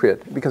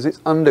appropriate because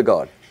it's under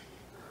God.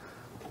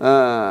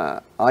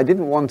 I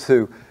didn't want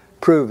to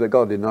prove that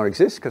God did not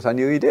exist because I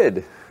knew he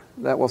did.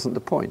 That wasn't the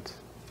point.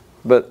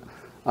 But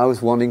I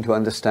was wanting to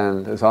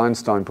understand, as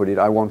Einstein put it,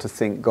 I want to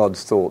think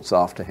God's thoughts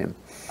after him.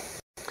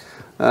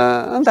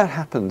 And that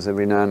happens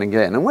every now and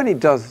again. And when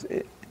it does,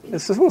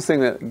 it's the sort of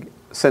thing that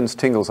sends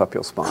tingles up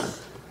your spine.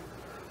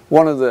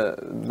 One of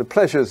the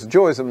pleasures,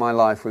 joys of my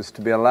life was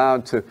to be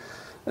allowed to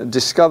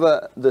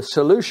discover the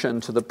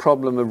solution to the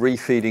problem of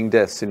refeeding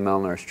deaths in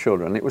malnourished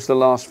children. It was the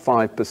last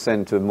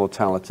 5% of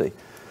mortality.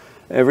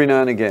 Every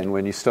now and again,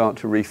 when you start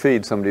to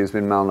refeed somebody who's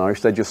been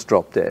malnourished, they just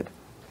drop dead.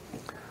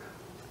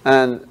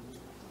 And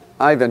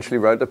I eventually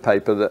wrote a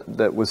paper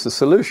that was the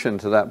solution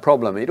to that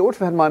problem. It ought to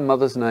have had my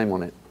mother's name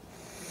on it.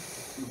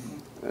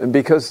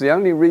 Because the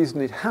only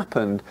reason it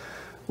happened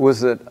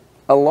was that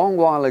a long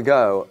while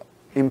ago,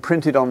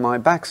 imprinted on my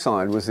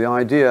backside was the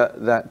idea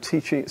that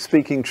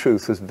speaking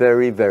truth was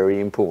very, very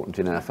important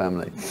in our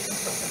family.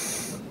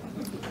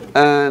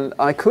 And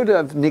I could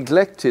have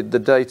neglected the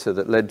data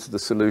that led to the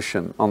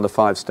solution on the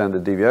 5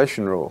 standard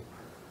deviation rule.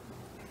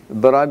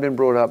 But I've been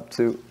brought up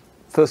to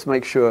first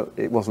make sure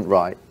it wasn't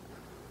right.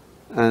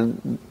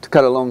 And to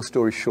cut a long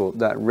story short,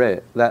 that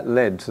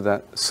led to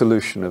that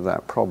solution of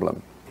that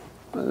problem.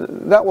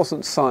 That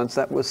wasn't science,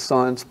 that was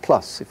science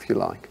plus, if you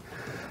like.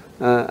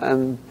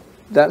 And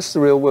that's the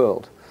real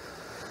world.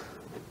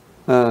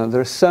 There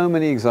are so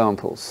many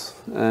examples,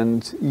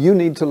 and you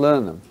need to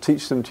learn them,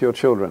 teach them to your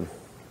children.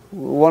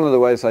 One of the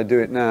ways I do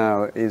it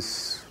now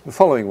is the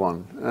following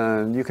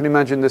one. You can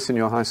imagine this in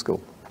your high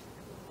school.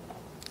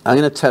 I'm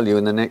going to tell you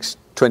in the next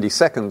 20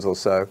 seconds or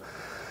so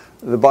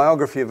the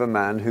biography of a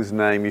man whose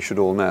name you should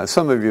all know.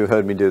 Some of you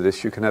heard me do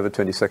this. You can have a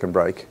 20-second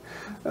break.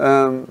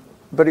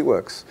 But it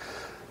works.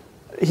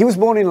 He was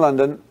born in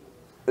London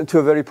to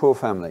a very poor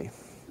family.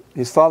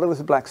 His father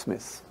was a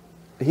blacksmith.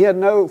 He had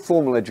no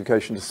formal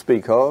education to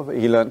speak of.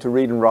 He learnt to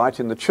read and write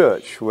in the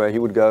church, where he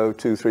would go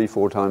 2, 3,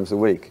 4 times a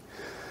week.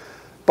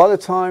 By the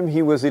time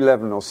he was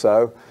 11 or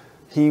so,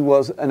 he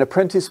was an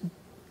apprentice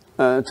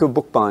to a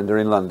bookbinder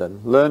in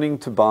London, learning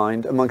to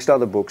bind, amongst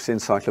other books,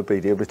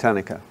 Encyclopaedia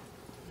Britannica,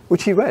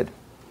 which he read,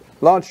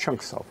 large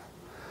chunks of.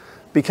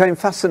 Became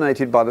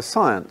fascinated by the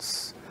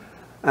science,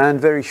 and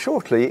very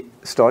shortly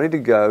started to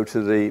go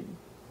to the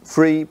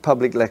free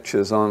public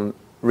lectures on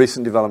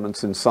recent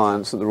developments in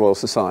science at the Royal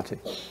Society.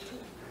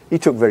 He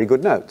took very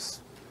good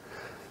notes.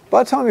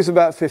 By the time he was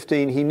about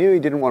 15, he knew he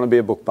didn't want to be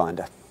a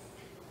bookbinder.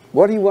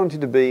 What he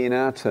wanted to be, in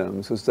our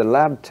terms, was the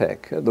lab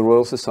tech at the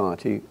Royal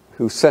Society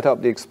who set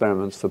up the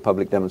experiments for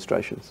public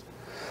demonstrations.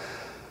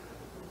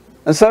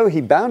 And so he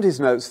bound his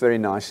notes very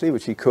nicely,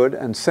 which he could,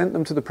 and sent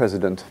them to the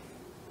president,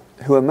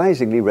 who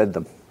amazingly read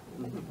them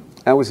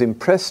and was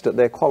impressed at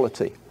their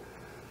quality.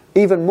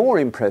 Even more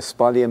impressed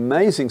by the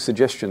amazing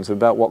suggestions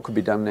about what could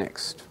be done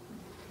next.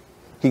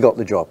 He got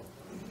the job.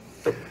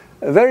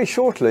 Very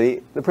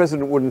shortly, the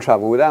president wouldn't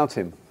travel without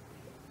him.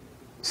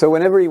 So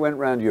whenever he went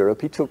around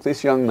Europe, he took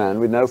this young man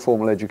with no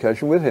formal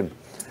education with him.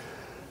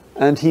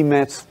 And he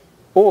met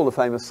all the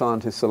famous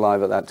scientists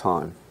alive at that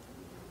time.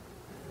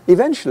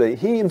 Eventually,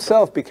 he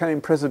himself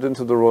became president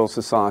of the Royal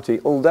Society,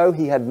 although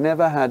he had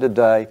never had a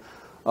day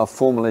of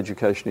formal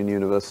education in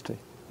university.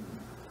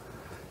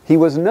 He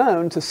was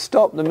known to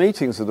stop the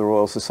meetings of the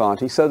Royal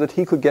Society so that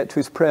he could get to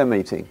his prayer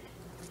meeting.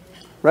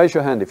 Raise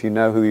your hand if you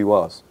know who he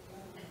was.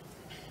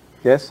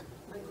 Yes?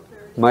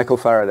 Michael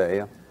Faraday,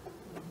 yeah.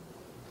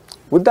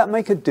 Would that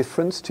make a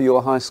difference to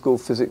your high school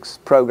physics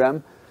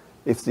program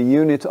if the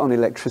unit on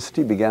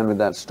electricity began with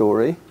that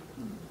story?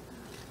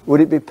 Would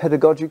it be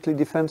pedagogically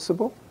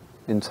defensible?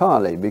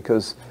 Entirely,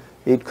 because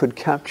it could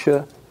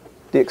capture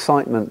the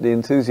excitement, the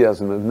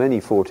enthusiasm of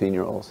many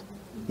 14-year-olds.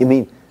 You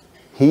mean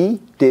he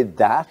did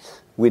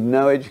that with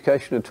no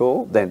education at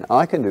all? Then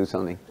I can do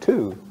something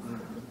too.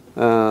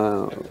 You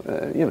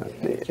know,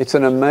 it's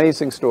an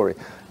amazing story.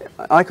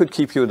 I could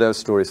keep you with those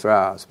stories for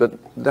hours, but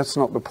that's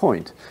not the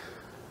point.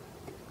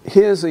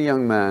 Here's a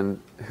young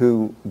man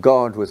who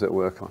God was at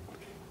work on,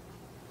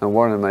 and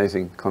what an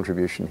amazing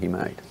contribution he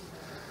made.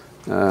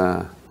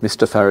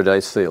 Mr.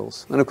 Faraday's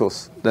fields. And of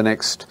course, the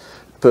next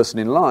person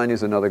in line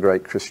is another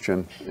great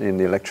Christian in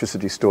the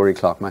electricity story,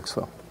 Clerk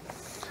Maxwell.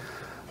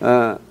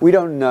 We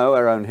don't know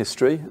our own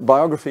history.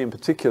 Biography in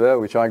particular,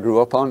 which I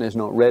grew up on, is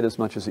not read as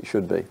much as it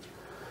should be.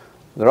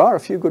 There are a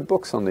few good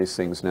books on these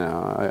things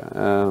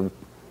now.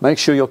 Make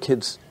sure your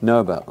kids know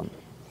about them.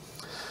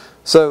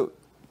 So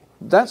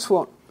that's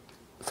what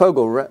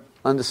Fogel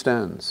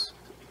understands.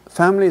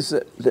 Families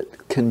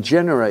that can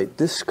generate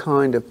this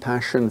kind of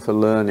passion for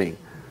learning,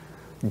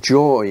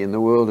 joy in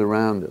the world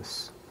around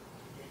us.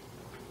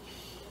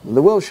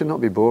 The world should not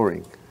be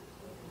boring.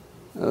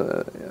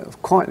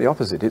 Quite the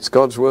opposite. It's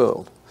God's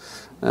world.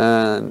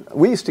 And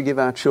we used to give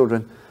our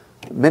children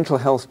mental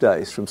health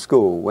days from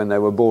school when they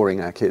were boring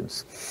our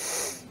kids.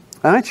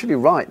 I actually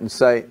write and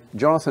say,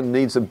 Jonathan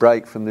needs a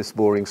break from this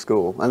boring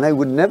school. And they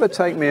would never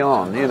take me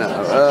on, you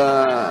know.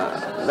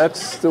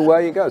 That's the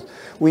way it goes.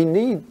 We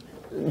need,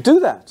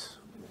 do that.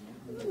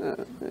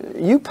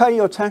 You pay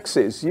your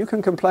taxes. You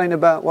can complain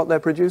about what they're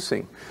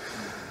producing.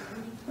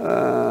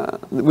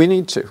 We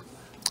need to.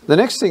 The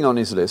next thing on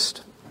his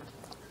list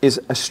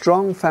is a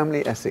strong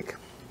family ethic.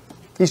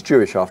 He's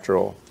Jewish after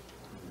all.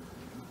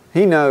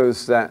 He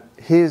knows that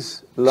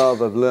his love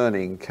of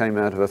learning came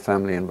out of a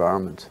family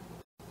environment.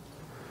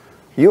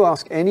 You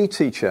ask any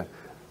teacher,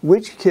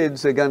 which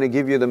kids are going to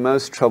give you the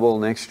most trouble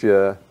next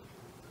year?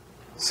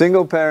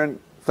 Single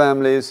parent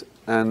families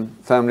and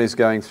families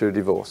going through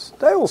divorce.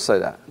 They all say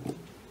that.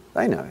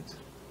 They know it.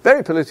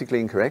 Very politically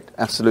incorrect,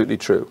 absolutely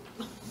true.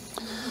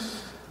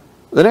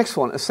 The next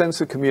one, a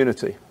sense of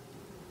community.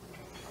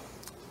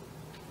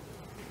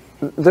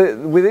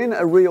 Within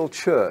a real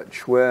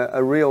church where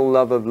a real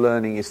love of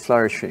learning is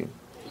flourishing,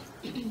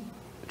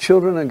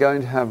 children are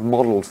going to have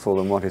modelled for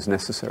them what is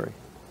necessary.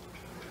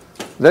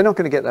 They're not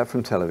going to get that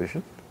from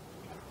television.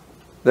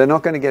 They're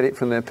not going to get it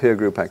from their peer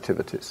group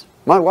activities.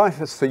 My wife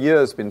has for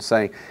years been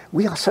saying,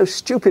 we are so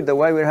stupid the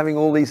way we're having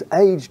all these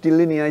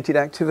age-delineated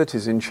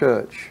activities in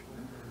church.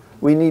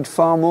 We need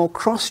far more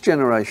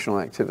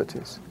cross-generational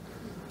activities.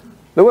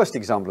 The worst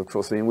example, of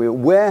course, being we're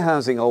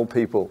warehousing old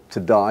people to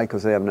die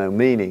because they have no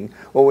meaning,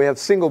 or we have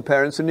single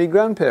parents who need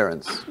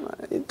grandparents.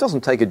 It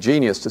doesn't take a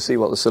genius to see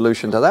what the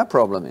solution to that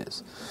problem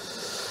is.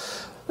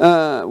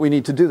 We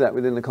need to do that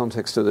within the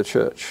context of the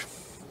church.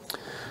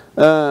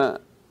 The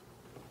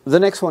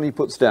next one he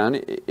puts down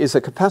is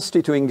a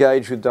capacity to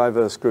engage with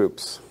diverse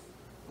groups.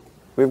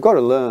 We've got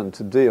to learn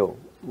to deal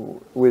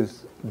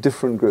with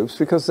different groups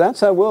because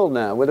that's our world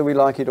now, whether we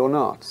like it or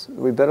not.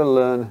 We better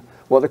learn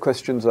what the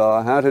questions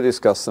are, how to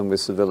discuss them with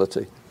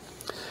civility.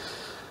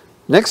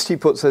 Next he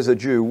puts, as a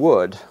Jew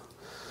would,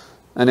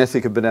 an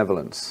ethic of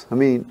benevolence. I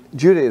mean,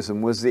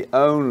 Judaism was the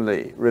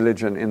only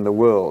religion in the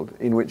world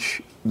in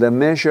which the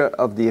measure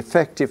of the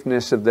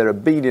effectiveness of their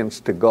obedience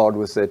to God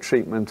was their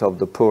treatment of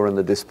the poor and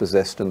the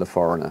dispossessed and the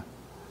foreigner.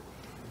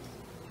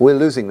 We're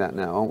losing that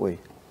now, aren't we?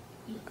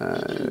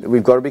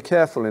 We've got to be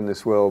careful in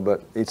this world,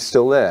 but it's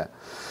still there.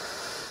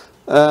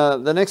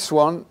 The next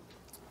one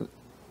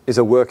is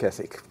a work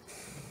ethic.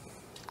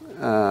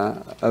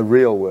 A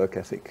real work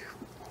ethic.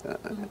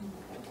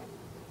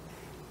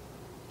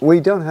 we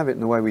don't have it in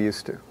the way we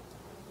used to.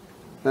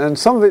 And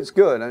some of it's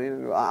good. I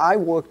mean, I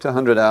worked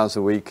 100 hours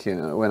a week, you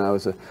know, when I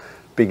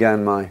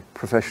began my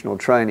professional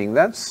training.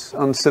 That's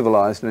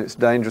uncivilized and it's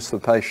dangerous for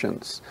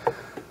patients.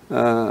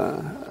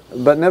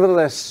 But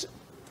nevertheless,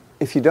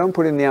 if you don't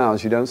put in the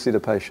hours, you don't see the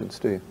patients,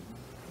 do you?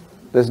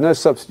 There's no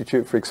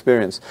substitute for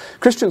experience.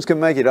 Christians can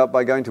make it up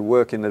by going to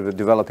work in the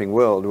developing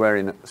world, where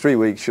in 3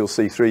 weeks you'll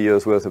see 3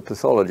 years' worth of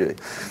pathology.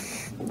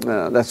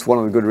 That's one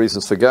of the good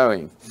reasons for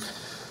going.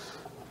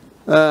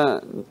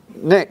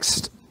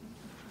 Next,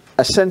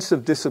 a sense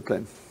of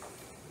discipline.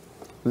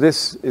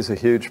 This is a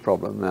huge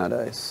problem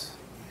nowadays.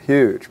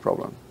 Huge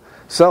problem.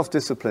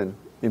 Self-discipline,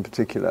 in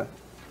particular,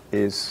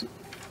 is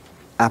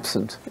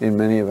absent in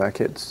many of our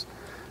kids.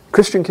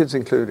 Christian kids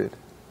included.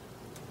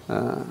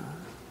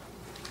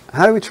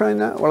 How do we train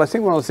that? Well, I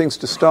think one of the things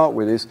to start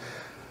with is,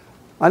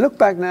 I look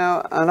back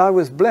now and I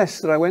was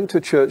blessed that I went to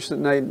a church that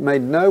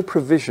made no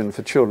provision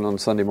for children on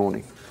Sunday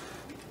morning.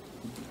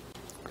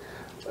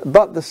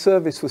 But the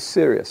service was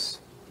serious.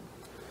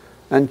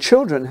 And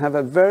children have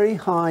a very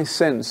high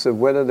sense of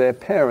whether their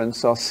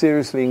parents are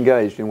seriously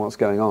engaged in what's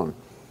going on.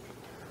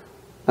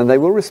 And they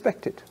will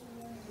respect it.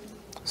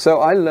 So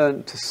I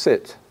learned to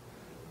sit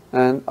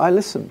and I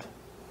listened.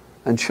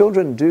 And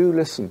children do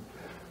listen.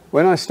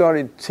 When I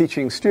started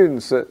teaching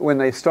students that when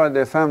they started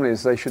their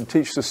families, they should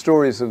teach the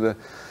stories of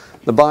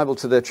the Bible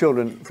to their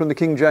children from the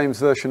King James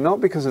Version,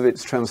 not because of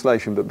its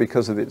translation, but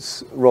because of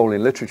its role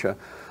in literature.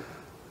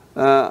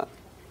 A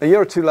year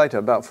or two later,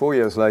 about 4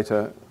 years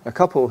later, a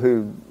couple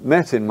who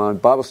met in my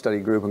Bible study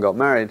group and got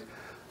married,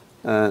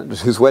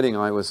 whose wedding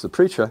I was the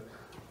preacher,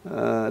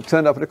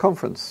 turned up at a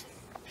conference.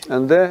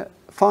 And their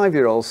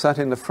 5-year-old sat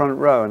in the front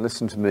row and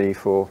listened to me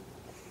for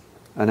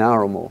an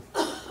hour or more.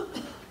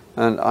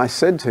 And I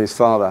said to his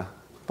father,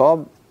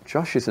 Bob,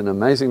 Josh is an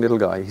amazing little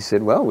guy. He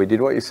said, well, we did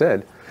what you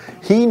said.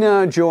 He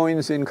now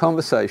joins in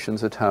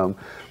conversations at home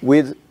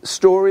with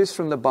stories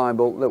from the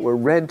Bible that were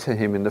read to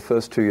him in the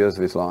first 2 years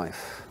of his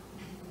life.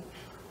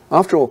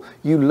 After all,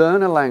 you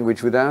learn a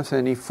language without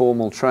any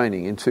formal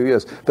training in 2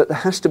 years, but there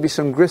has to be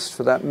some grist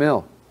for that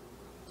mill.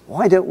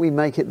 Why don't we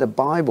make it the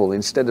Bible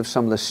instead of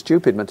some of the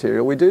stupid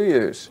material we do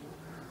use?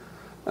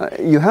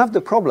 You have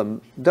the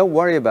problem, don't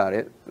worry about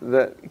it,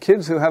 that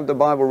kids who have the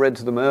Bible read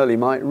to them early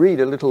might read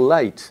a little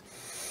late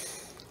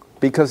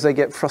because they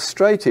get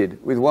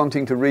frustrated with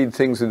wanting to read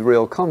things with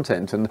real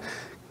content, and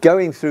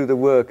going through the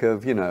work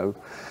of, you know,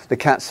 the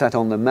cat sat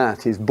on the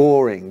mat is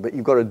boring, but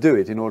you've got to do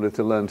it in order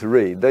to learn to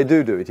read. They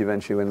do it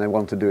eventually when they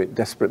want to do it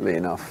desperately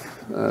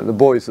enough. The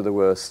boys are the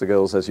worst, the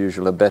girls as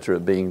usual are better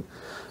at being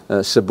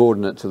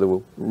subordinate to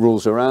the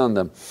rules around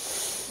them.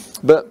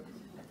 But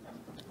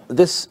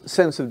this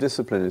sense of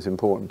discipline is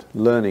important,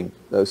 learning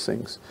those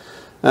things.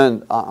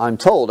 And I'm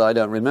told, I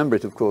don't remember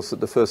it of course, that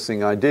the first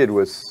thing I did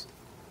was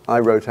I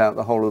wrote out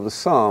the whole of the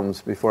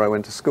Psalms before I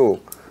went to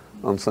school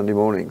on Sunday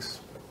mornings.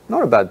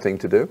 Not a bad thing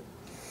to do.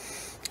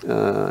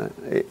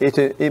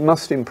 It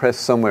must impress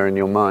somewhere in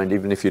your mind,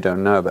 even if you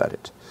don't know about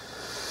it.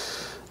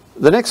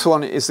 The next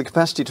one is the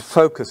capacity to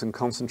focus and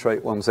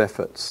concentrate one's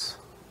efforts.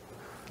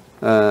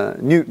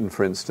 Newton,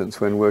 for instance,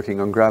 when working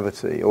on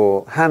gravity,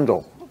 or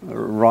Handel,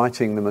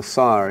 writing the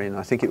Messiah in,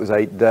 I think it was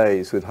 8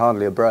 days with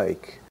hardly a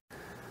break.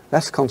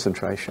 That's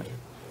concentration.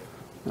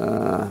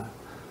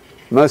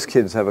 Most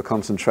kids have a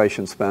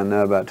concentration span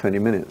now about 20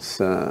 minutes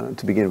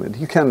to begin with.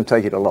 You can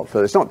take it a lot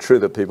further. It's not true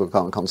that people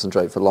can't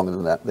concentrate for longer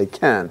than that. They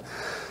can.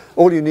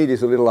 All you need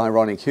is a little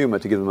ironic humour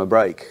to give them a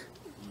break.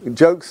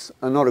 Jokes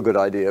are not a good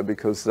idea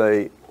because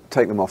they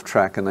take them off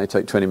track and they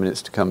take 20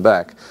 minutes to come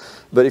back.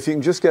 But if you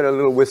can just get a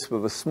little wisp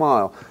of a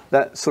smile,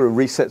 that sort of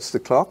resets the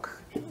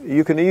clock.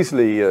 You can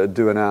easily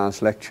do an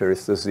hour's lecture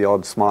if there's the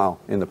odd smile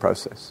in the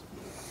process.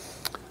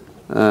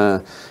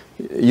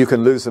 You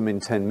can lose them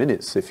in 10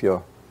 minutes if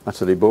you're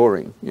utterly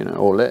boring, you know,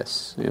 or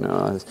less. You know,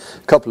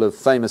 a couple of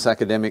famous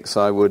academics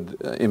I would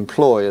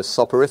employ as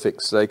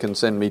soporifics. They can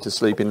send me to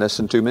sleep in less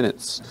than 2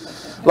 minutes.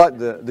 Like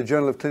the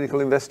Journal of Clinical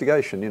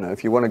Investigation, you know,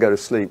 if you want to go to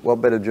sleep, what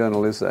better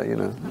journal is there, you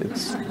know?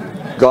 It's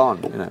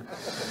gone, you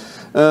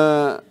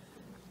know.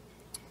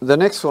 The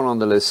next one on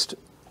the list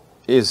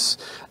is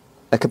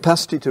a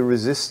capacity to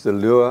resist the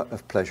lure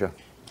of pleasure.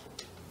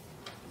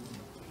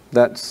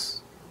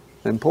 That's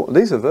important.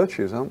 These are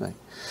virtues, aren't they?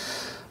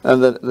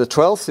 And the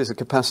 12th is a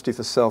capacity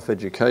for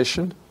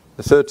self-education.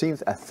 The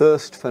 13th, a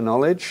thirst for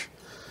knowledge.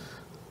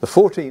 The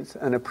 14th,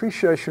 an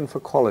appreciation for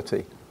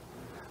quality.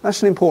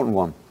 That's an important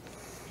one.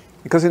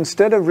 Because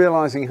instead of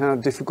realizing how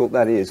difficult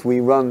that is, we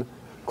run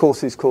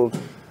courses called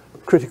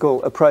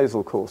critical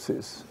appraisal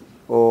courses,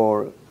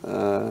 or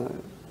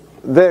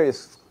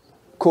various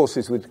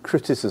courses with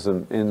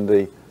criticism in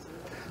the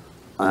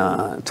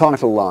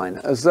title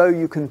line, as though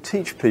you can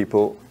teach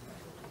people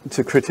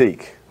to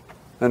critique.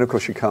 And of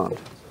course you can't.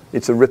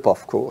 It's a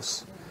rip-off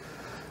course.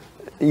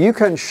 You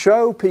can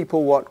show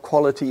people what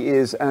quality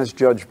is as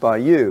judged by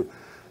you.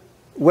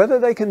 Whether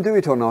they can do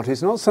it or not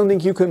is not something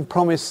you can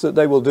promise that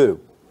they will do.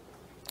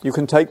 You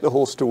can take the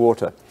horse to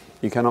water.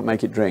 You cannot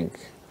make it drink.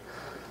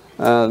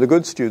 The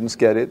good students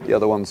get it, the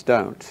other ones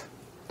don't.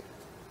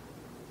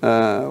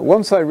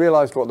 Once I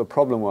realized what the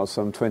problem was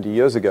some 20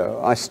 years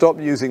ago, I stopped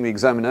using the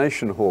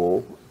examination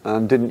hall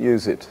and didn't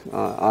use it.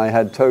 I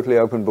had totally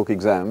open book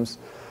exams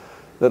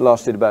that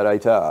lasted about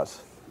 8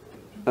 hours.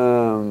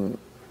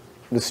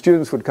 The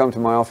students would come to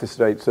my office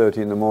at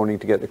 8:30 in the morning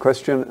to get the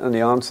question, and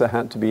the answer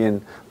had to be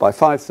in by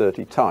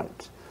 5:30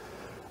 typed.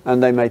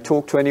 And they may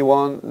talk to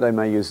anyone, they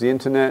may use the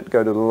internet,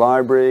 go to the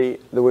library.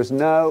 There was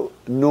no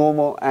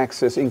normal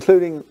access,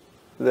 including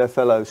their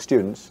fellow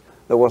students,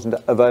 that wasn't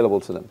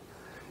available to them.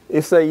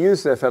 If they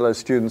used their fellow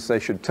students, they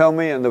should tell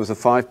me, and there was a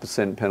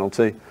 5%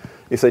 penalty.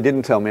 If they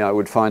didn't tell me, I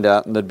would find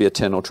out, and there'd be a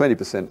 10 or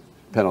 20%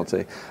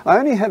 penalty. I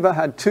only ever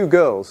had 2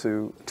 girls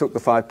who took the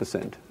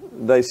 5%.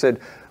 They said,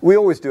 we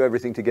always do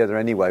everything together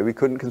anyway. We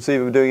couldn't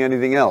conceive of doing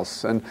anything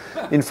else. And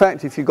in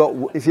fact, if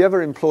you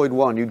ever employed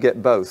one, you'd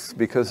get both,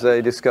 because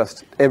they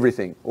discussed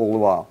everything all the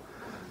while.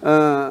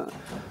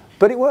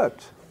 But it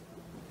worked.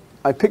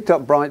 I picked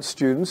up bright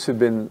students who'd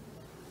been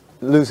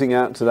losing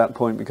out to that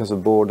point because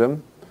of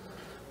boredom.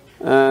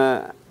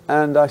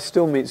 And I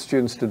still meet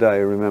students today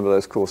who remember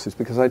those courses,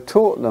 because I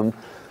taught them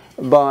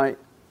I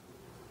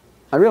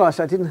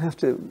realized I didn't have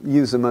to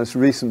use the most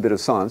recent bit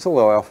of science,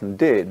 although I often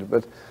did,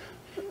 but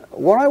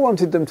what I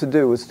wanted them to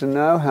do was to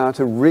know how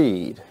to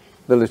read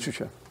the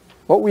literature.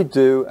 What we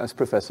do as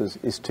professors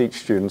is teach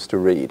students to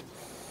read.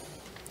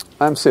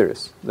 I'm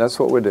serious. That's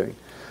what we're doing.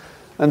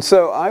 And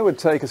so I would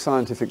take a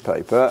scientific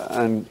paper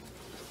and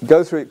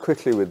go through it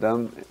quickly with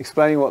them,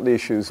 explaining what the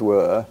issues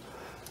were,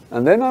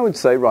 and then I would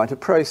say, write a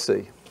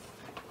précis.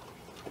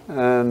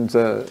 And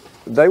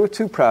they were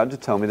too proud to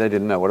tell me they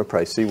didn't know what a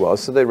précis was,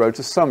 so they wrote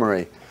a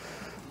summary.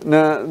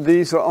 Now,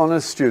 these are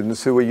honest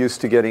students who were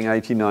used to getting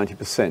 80,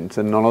 90%,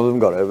 and none of them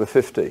got over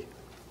 50.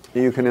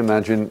 You can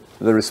imagine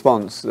the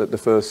response at the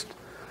first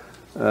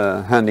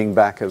handing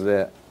back of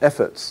their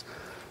efforts.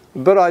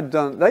 But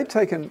they'd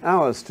taken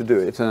hours to do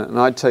it, and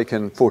I'd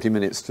taken 40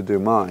 minutes to do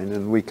mine,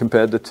 and we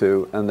compared the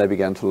two, and they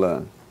began to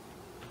learn.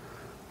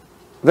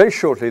 Very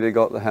shortly, they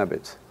got the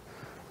habit.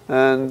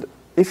 And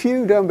if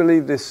you don't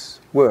believe this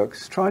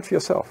works, try it for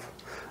yourself.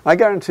 I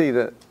guarantee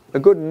that a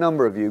good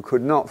number of you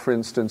could not, for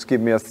instance, give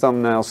me a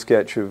thumbnail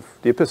sketch of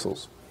the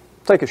epistles.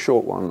 Take a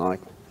short one like,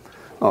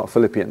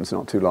 Philippians,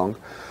 not too long.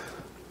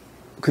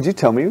 Could you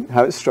tell me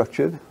how it's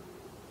structured?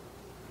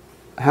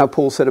 How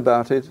Paul said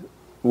about it?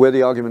 Where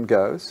the argument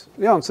goes?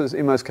 The answer is,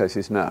 in most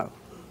cases, no.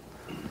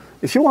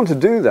 If you want to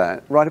do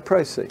that, write a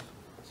précis.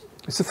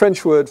 It's a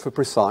French word for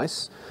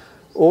precise.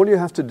 All you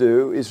have to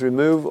do is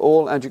remove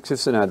all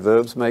adjectives and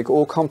adverbs, make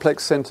all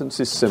complex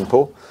sentences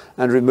simple,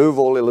 and remove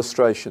all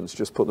illustrations.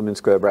 Just put them in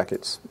square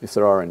brackets, if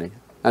there are any,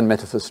 and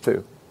metaphors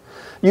too.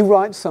 You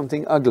write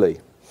something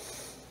ugly,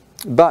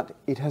 but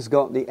it has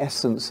got the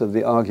essence of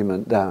the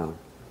argument down,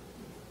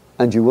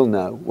 and you will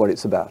know what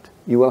it's about.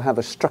 You will have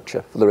a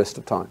structure for the rest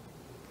of time.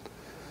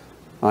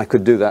 I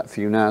could do that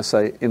for you now,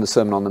 say, in the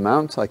Sermon on the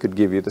Mount. I could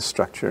give you the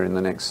structure in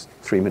the next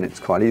 3 minutes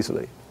quite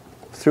easily,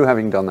 through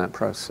having done that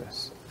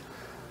process.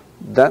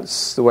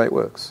 That's the way it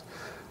works.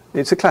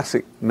 It's a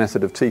classic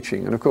method of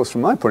teaching, and of course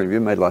from my point of view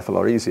it made life a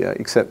lot easier,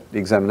 except the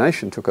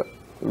examination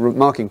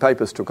marking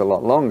papers took a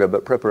lot longer,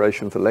 but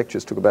preparation for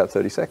lectures took about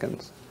 30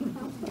 seconds,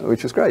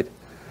 which was great.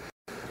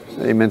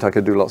 It meant I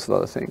could do lots of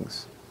other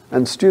things.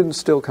 And students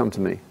still come to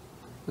me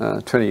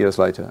 20 years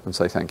later and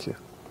say thank you.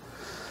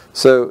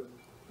 So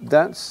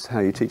that's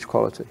how you teach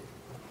quality.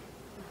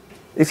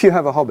 If you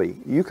have a hobby,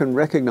 you can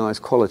recognize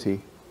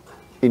quality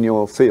in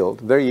your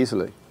field very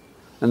easily.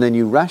 And then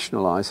you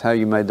rationalize how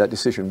you made that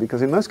decision,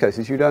 because in most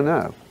cases you don't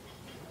know.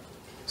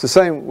 It's the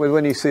same with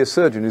when you see a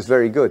surgeon who's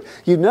very good.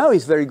 You know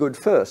he's very good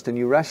first, and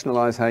you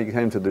rationalize how you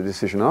came to the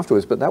decision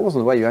afterwards, but that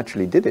wasn't the way you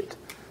actually did it.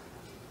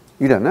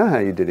 You don't know how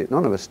you did it.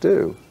 None of us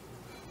do.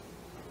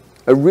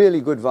 A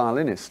really good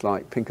violinist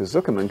like Pinker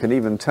Zuckerman can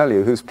even tell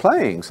you who's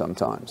playing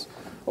sometimes,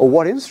 or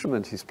what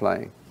instrument he's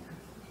playing.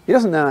 He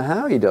doesn't know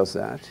how he does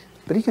that,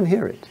 but he can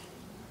hear it.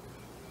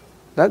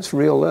 That's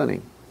real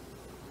learning.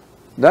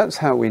 That's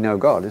how we know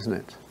God, isn't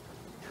it?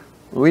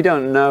 We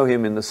don't know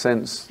him in the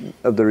sense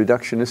of the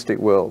reductionistic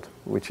world,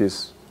 which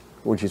is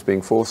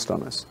being forced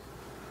on us,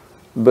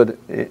 but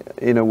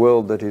in a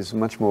world that is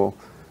much more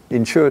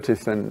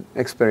intuitive and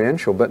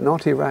experiential, but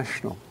not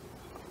irrational,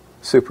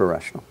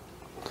 super-rational.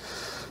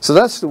 So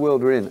that's the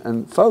world we're in,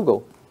 and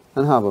Fogel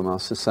and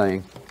Habermas are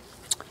saying,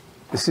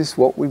 this is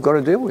what we've got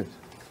to deal with.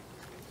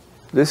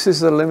 This is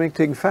the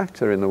limiting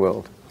factor in the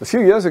world. A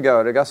few years ago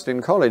at Augustine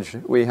College,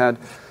 we had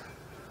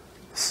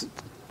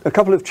a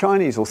couple of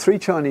Chinese, or 3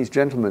 Chinese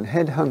gentlemen,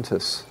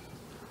 headhunters,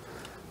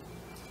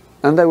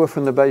 and they were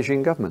from the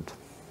Beijing government,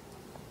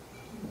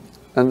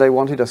 and they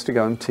wanted us to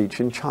go and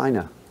teach in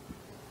China.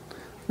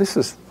 This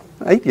was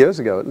 8 years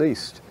ago at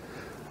least,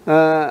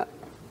 and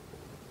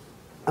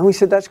we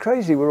said, that's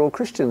crazy, we're all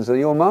Christians, and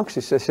you're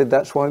Marxists. They said,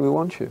 that's why we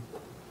want you.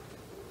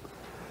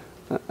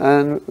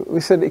 And we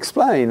said,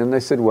 explain. And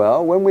they said,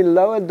 well, when we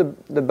lowered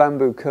the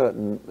bamboo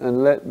curtain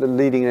and let the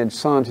leading edge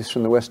scientists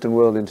from the Western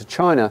world into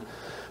China,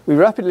 we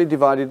rapidly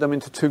divided them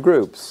into 2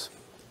 groups.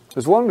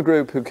 There's one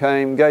group who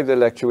came, gave their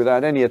lecture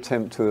without any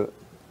attempt to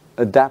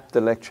adapt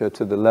the lecture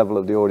to the level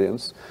of the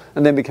audience,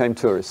 and then became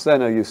tourists. They're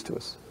no use to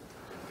us.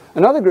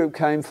 Another group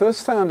came,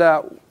 first found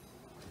out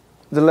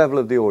the level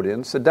of the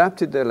audience,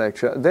 adapted their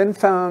lecture, then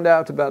found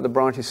out about the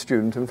brightest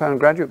student and found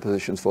graduate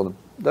positions for them.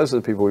 Those are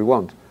the people we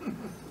want.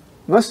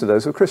 Most of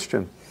those were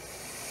Christian.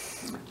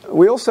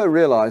 We also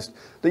realized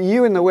that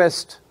you in the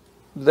West,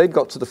 they'd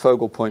got to the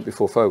Fogel point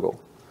before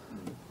Fogel.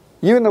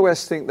 You in the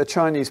West think the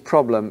Chinese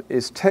problem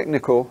is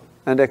technical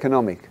and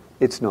economic.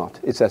 It's not.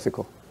 It's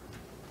ethical.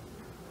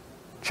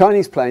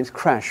 Chinese planes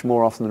crash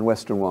more often than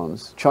Western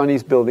ones.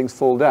 Chinese buildings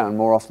fall down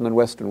more often than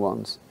Western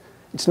ones.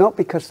 It's not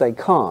because they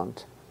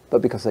can't,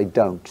 but because they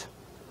don't.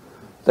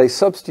 They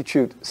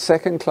substitute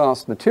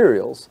second-class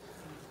materials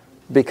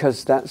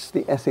because that's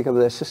the ethic of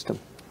their system.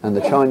 And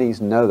the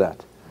Chinese know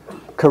that.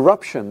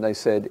 Corruption, they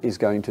said, is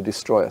going to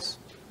destroy us.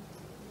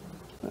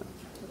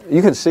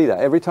 You can see that.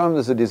 Every time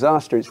there's a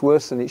disaster, it's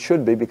worse than it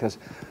should be because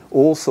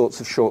all sorts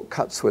of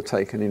shortcuts were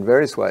taken in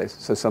various ways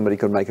so somebody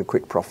could make a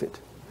quick profit.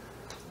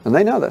 And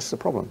they know that's the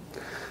problem.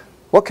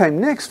 What came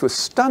next was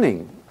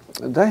stunning.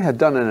 They had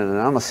done an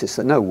analysis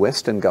that no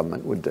Western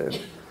government would do.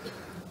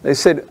 They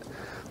said,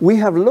 we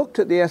have looked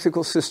at the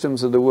ethical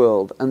systems of the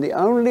world, and the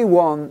only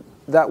one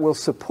that will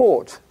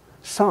support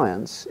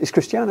science is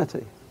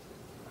Christianity.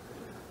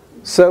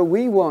 So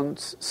we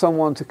want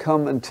someone to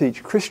come and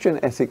teach Christian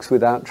ethics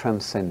without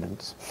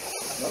transcendence.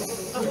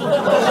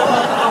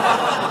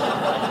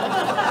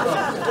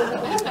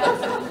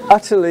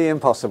 Utterly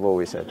impossible,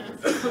 we said.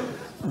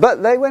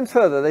 But they went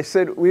further. They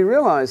said, we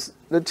realize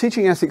that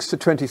teaching ethics to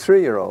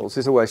 23-year-olds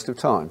is a waste of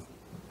time,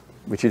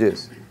 which it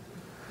is.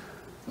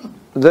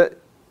 That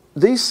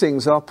these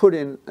things are put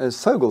in,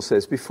 as Fogel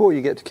says, before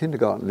you get to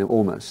kindergarten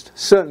almost,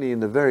 certainly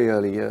in the very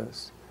early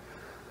years.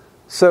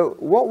 So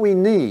what we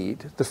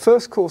need, the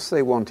first course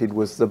they wanted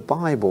was the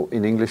Bible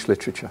in English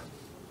literature.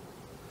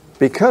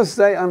 Because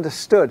they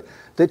understood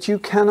that you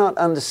cannot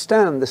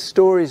understand the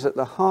stories at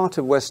the heart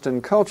of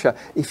Western culture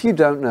if you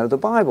don't know the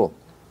Bible.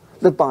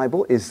 The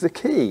Bible is the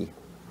key.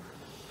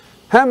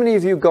 How many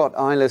of you got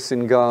eyeless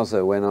in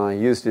Gaza when I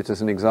used it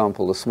as an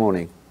example this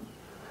morning?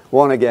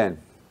 One again,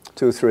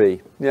 2,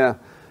 3. Yeah,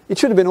 it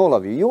should have been all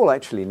of you. You all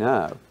actually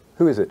know.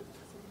 Who is it?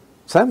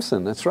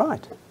 Samson, that's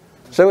right.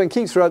 So when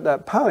Keats wrote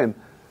that poem,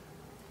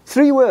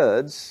 3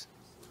 words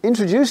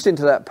introduced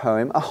into that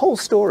poem a whole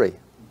story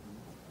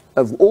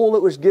of all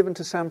that was given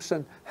to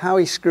Samson, how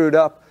he screwed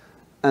up,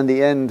 and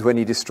the end when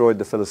he destroyed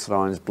the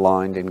Philistines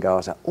blind in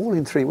Gaza. All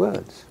in 3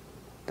 words.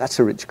 That's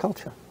a rich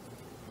culture.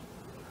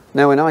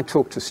 Now when I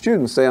talk to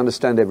students, they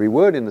understand every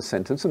word in the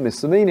sentence and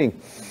miss the meaning.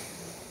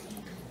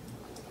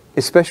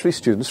 Especially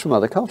students from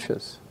other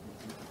cultures.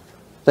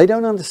 They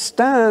don't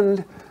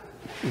understand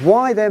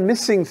why they're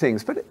missing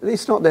things, but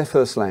it's not their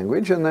first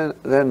language, and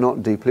they're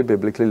not deeply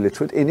biblically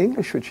literate in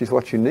English, which is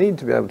what you need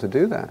to be able to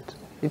do that.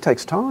 It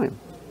takes time.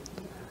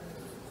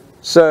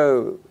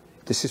 So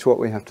this is what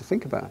we have to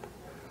think about.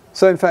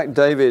 So in fact,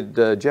 David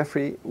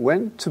Jeffrey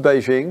went to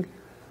Beijing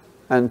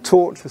and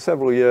taught for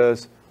several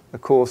years a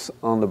course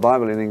on the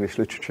Bible in English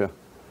literature.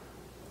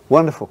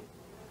 Wonderful.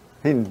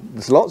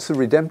 There's lots of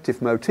redemptive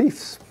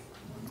motifs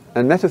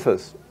and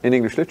metaphors in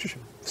English literature.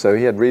 So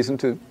he had reason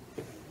to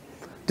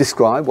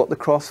describe what the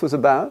cross was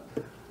about,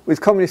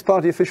 with Communist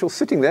Party officials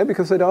sitting there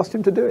because they'd asked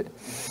him to do it.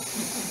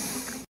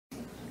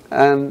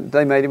 And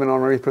they made him an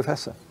honorary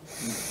professor.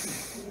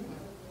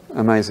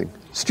 Amazing.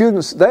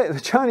 Students, the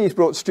Chinese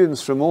brought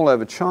students from all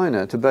over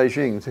China to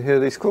Beijing to hear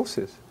these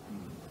courses.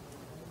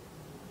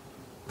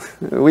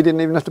 We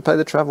didn't even have to pay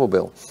the travel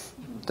bill.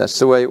 That's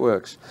the way it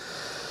works.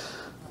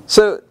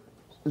 So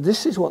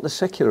this is what the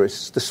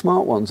secularists, the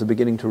smart ones, are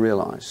beginning to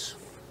realize.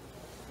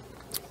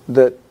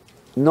 That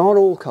not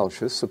all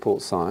cultures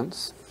support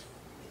science,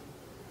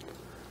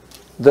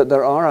 that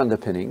there are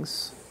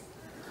underpinnings,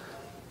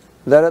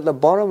 that at the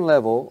bottom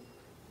level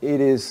it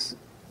is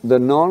the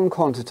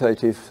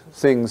non-quantitative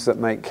things that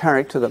make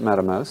character that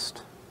matter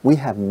most. We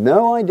have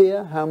no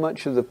idea how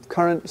much of the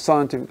current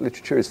scientific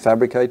literature is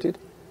fabricated.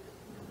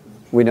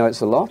 We know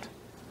it's a lot.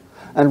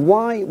 And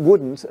why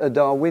wouldn't a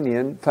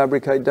Darwinian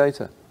fabricate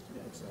data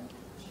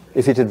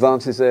if it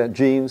advances their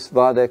genes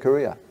via their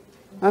career?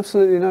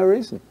 Absolutely no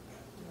reason.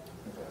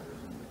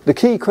 The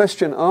key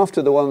question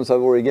after the ones I've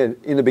already given,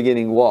 in the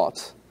beginning,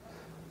 what?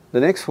 The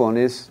next one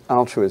is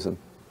altruism.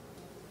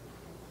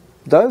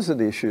 Those are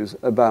the issues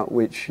about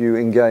which you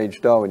engage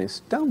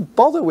Darwinists. Don't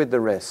bother with the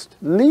rest.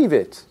 Leave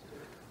it.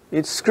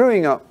 It's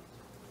screwing up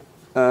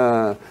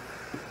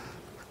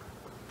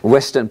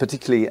Western,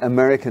 particularly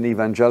American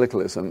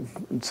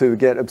evangelicalism, to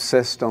get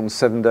obsessed on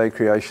 7-day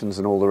creations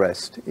and all the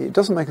rest. It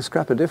doesn't make a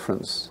scrap of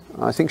difference.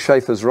 I think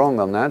Schaeffer's wrong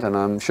on that, and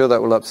I'm sure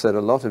that will upset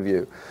a lot of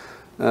you.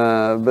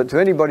 But to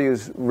anybody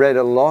who's read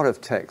a lot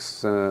of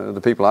texts,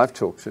 the people I've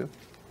talked to,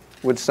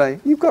 would say,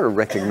 you've got to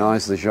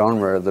recognize the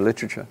genre of the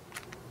literature.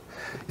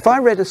 If I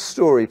read a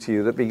story to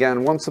you that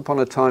began once upon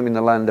a time in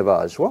the land of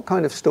Uz, what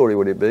kind of story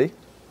would it be?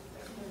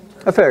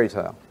 A fairy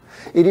tale.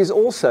 It is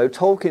also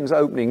Tolkien's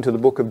opening to the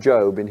book of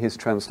Job in his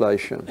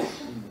translation.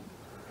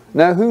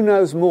 Now, who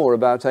knows more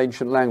about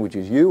ancient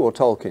languages, you or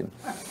Tolkien?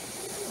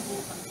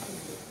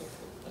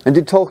 And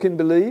did Tolkien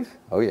believe?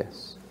 Oh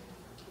yes.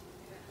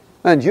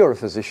 And you're a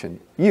physician.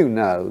 You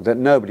know that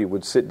nobody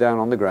would sit down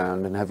on the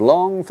ground and have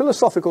long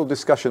philosophical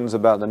discussions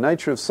about the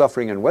nature of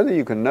suffering and whether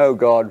you can know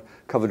God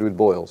covered with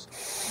boils.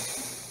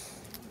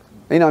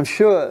 I mean, I'm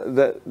sure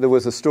that there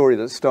was a story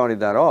that started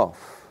that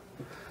off.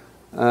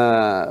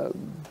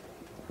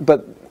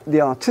 But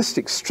the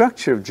artistic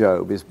structure of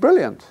Job is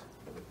brilliant.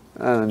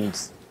 And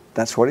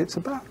that's what it's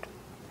about.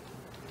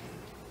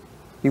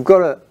 You've got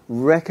to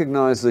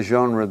recognize the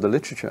genre of the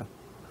literature.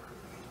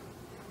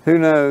 Who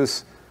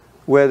knows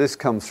where this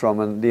comes from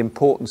and the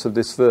importance of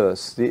this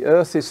verse? The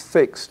earth is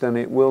fixed and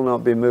it will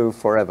not be moved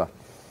forever.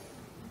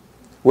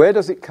 Where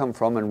does it come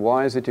from and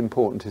why is it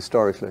important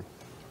historically?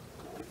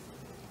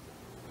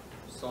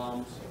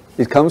 Psalms.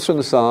 It comes from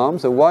the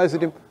Psalms, and why is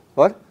it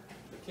what?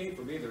 It came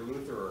from either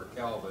Luther or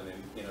Calvin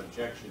in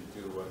objection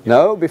to...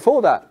 No,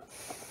 before that.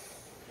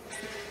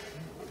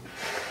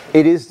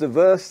 It is the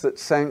verse that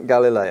sank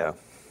Galileo.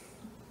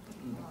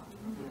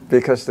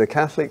 Because the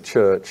Catholic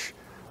Church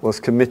was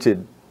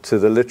committed to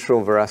the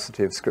literal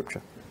veracity of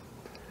Scripture.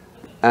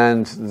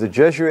 And the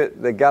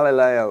Jesuit that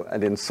Galileo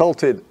had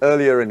insulted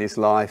earlier in his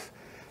life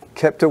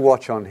kept a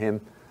watch on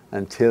him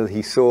until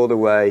he saw the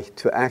way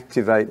to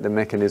activate the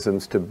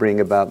mechanisms to bring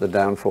about the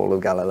downfall of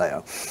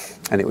Galileo.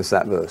 And it was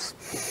that verse.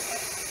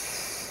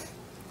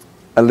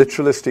 A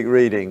literalistic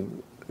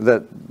reading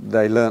that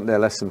they learnt their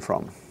lesson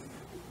from.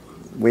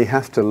 We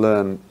have to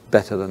learn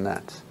better than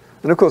that.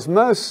 And of course,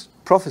 most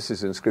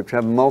prophecies in Scripture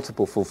have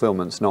multiple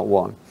fulfillments, not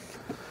one.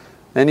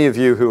 Any of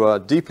you who are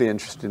deeply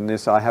interested in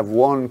this, I have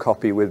one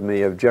copy with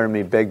me of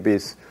Jeremy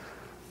Begbie's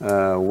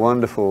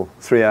wonderful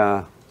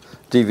 3-hour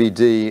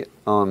DVD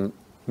on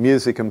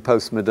music and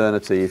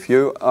postmodernity. If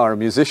you are a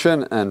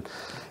musician and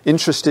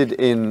interested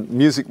in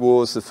music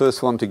wars, the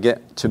first one to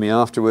get to me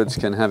afterwards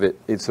can have it.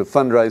 It's a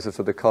fundraiser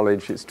for the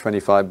college. It's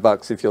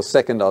 $25. If you're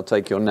second, I'll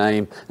take your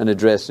name and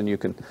address and you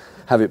can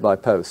have it by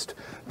post.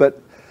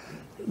 But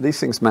these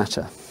things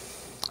matter.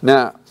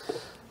 Now,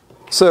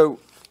 so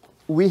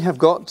we have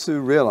got to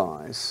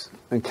realize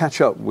and catch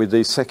up with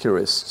these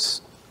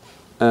secularists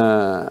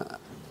and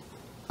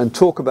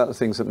talk about the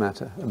things that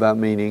matter, about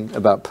meaning,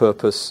 about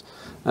purpose,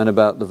 and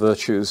about the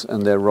virtues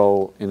and their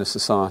role in a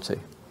society.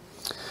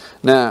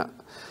 Now,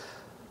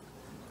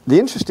 the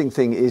interesting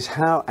thing is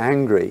how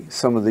angry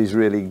some of these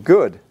really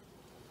good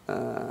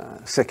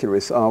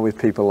secularists are with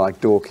people like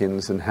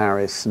Dawkins and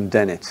Harris and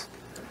Dennett.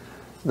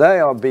 They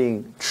are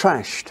being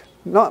trashed.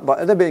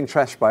 They're being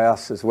trashed by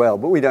us as well,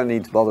 but we don't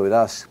need to bother with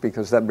us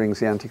because that brings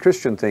the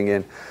anti-Christian thing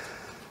in.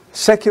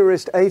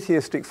 Secularist,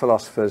 atheistic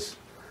philosophers,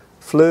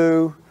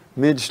 Flew,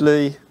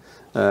 Midgley,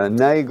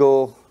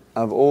 Nagel,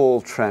 have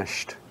all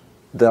trashed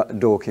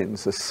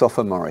Dawkins as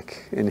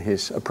sophomoric in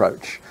his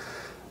approach,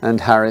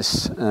 and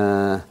Harris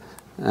and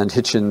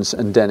Hitchens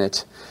and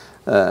Dennett.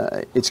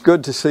 It's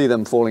good to see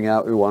them falling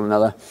out with one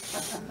another.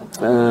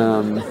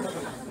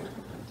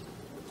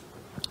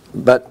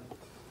 But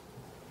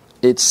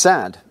it's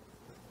sad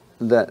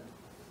that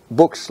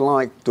books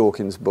like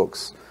Dawkins'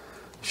 books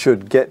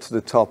should get to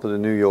the top of the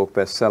New York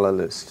bestseller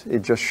list.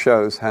 It just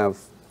shows how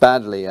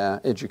badly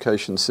our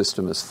education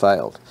system has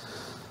failed.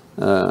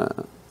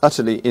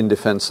 Utterly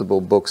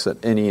indefensible books at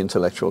any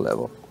intellectual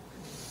level.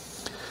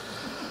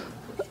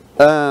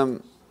 The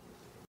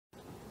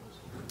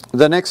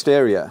next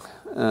area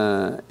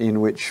in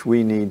which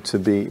we need to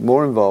be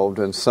more involved,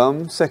 and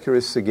some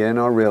secularists again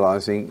are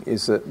realizing,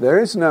 is that there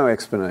is no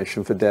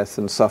explanation for death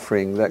and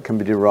suffering that can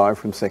be derived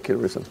from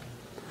secularism.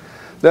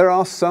 There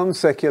are some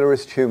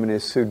secularist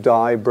humanists who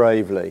die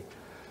bravely,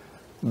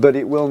 but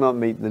it will not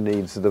meet the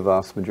needs of the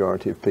vast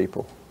majority of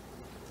people.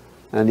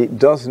 And it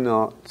does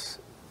not.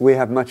 We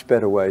have much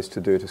better ways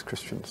to do it as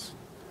Christians.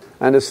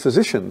 And as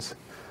physicians,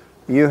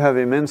 you have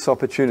immense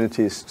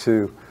opportunities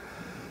to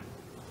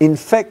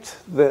infect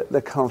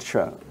the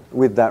culture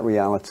with that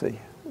reality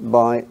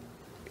by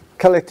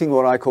collecting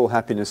what I call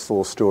happiness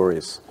 4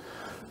 stories.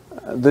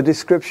 The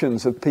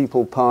descriptions of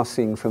people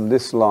passing from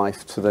this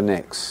life to the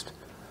next,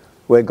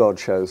 where God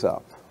shows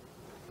up,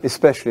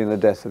 especially in the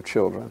death of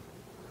children.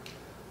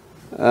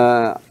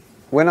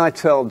 When I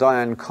tell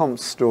Diane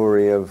Compt's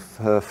story of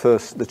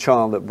the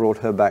child that brought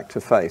her back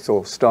to faith,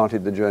 or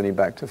started the journey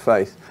back to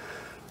faith,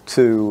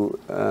 to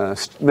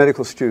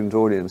medical student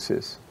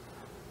audiences,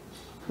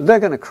 they're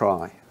going to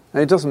cry.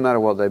 And it doesn't matter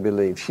what they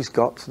believe. She's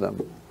got to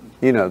them.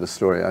 You know the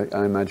story,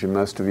 I imagine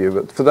most of you.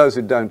 But for those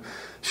who don't,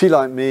 she,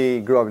 like me,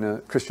 grew up in a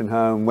Christian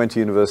home, went to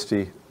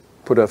university,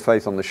 put her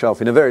faith on the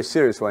shelf. In a very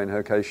serious way, in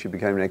her case, she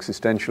became an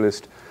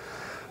existentialist.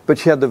 But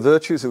she had the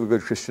virtues of a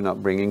good Christian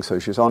upbringing, so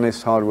she was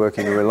honest,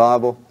 hardworking, and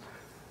reliable.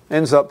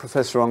 Ends up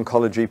professor of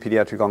oncology,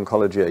 pediatric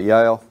oncology at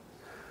Yale,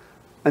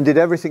 and did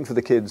everything for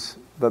the kids.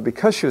 But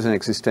because she was an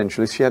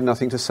existentialist, she had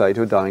nothing to say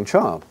to a dying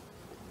child.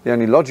 The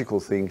only logical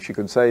thing she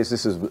could say is,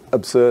 "This is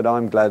absurd,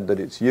 I'm glad that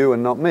it's you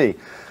and not me."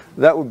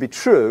 That would be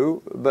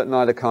true, but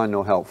neither kind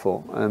nor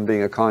helpful. And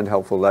being a kind,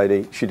 helpful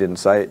lady, she didn't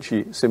say it.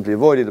 She simply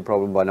avoided the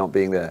problem by not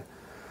being there.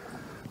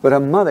 But her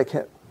mother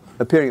kept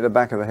appearing at the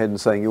back of her head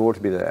and saying, "You ought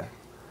to be there.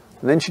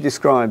 And then she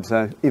describes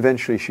how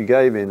eventually she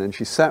gave in, and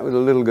she sat with a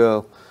little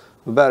girl,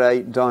 about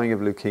 8, dying of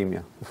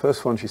leukemia, the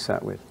first one she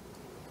sat with.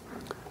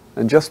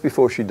 And just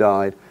before she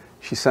died,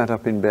 she sat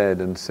up in bed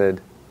and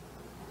said,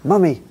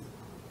 "Mummy,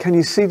 can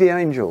you see the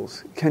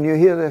angels? Can you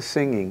hear their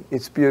singing?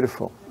 It's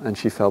beautiful." And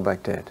she fell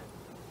back dead.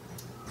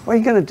 What are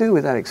you going to do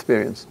with that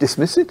experience?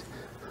 Dismiss it?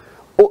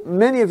 Or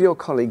many of your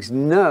colleagues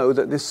know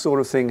that this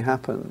sort of thing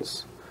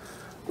happens.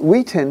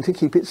 We tend to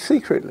keep it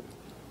secretly.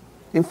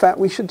 In fact,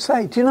 we should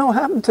say, "Do you know what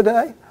happened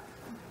today?"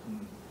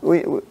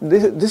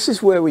 This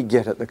is where we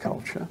get at the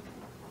culture.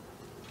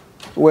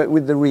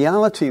 With the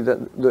reality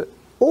that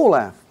all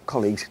our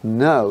colleagues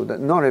know that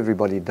not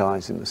everybody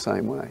dies in the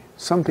same way.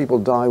 Some people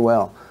die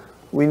well.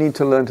 We need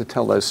to learn to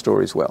tell those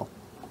stories well.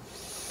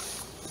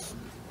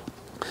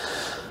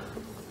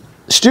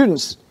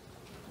 Students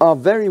are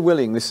very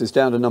willing, this is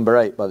down to number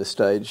 8 by the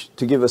stage,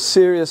 to give a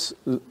serious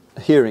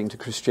hearing to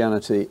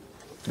Christianity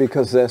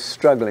because they're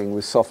struggling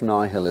with soft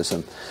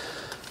nihilism.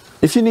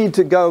 If you need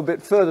to go a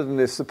bit further than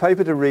this, the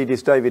paper to read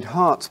is David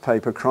Hart's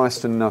paper,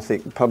 Christ and Nothing,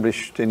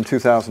 published in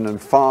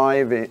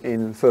 2005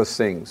 in First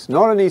Things.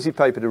 Not an easy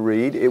paper to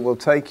read. It will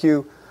take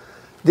you,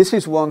 this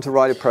is one to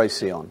write a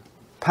précis on.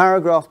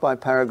 Paragraph by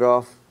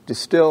paragraph,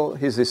 distill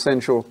his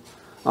essential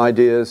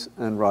ideas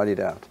and write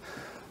it out.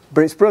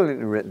 But it's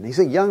brilliantly written. He's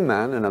a young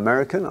man, an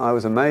American. I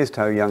was amazed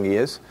how young he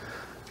is.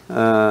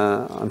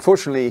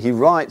 Unfortunately, he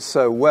writes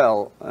so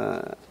well,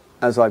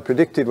 as I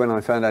predicted when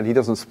I found out he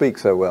doesn't speak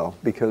so well,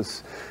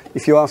 because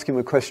if you ask him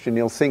a question,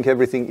 he'll think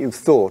everything you've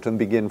thought and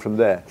begin from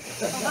there.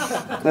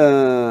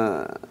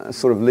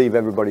 Sort of leave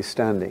everybody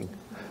standing.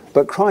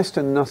 But Christ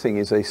and Nothing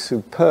is a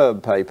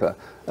superb paper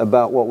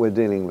about what we're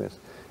dealing with.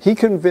 He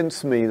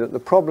convinced me that the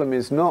problem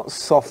is not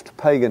soft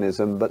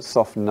paganism, but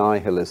soft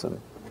nihilism.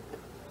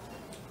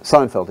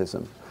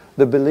 Seinfeldism.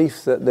 The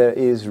belief that there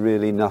is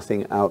really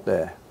nothing out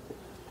there.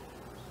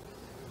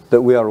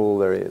 That we are all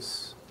there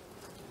is.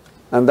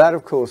 And that,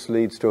 of course,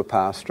 leads to a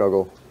power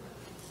struggle.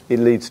 It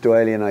leads to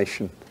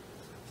alienation.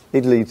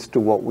 It leads to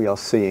what we are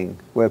seeing,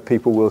 where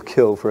people will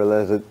kill for a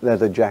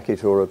leather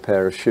jacket or a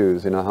pair of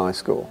shoes in a high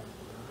school.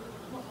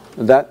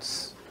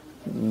 That's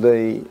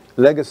the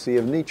legacy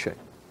of Nietzsche.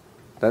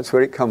 That's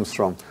where it comes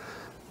from.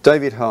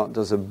 David Hart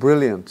does a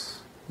brilliant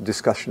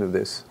discussion of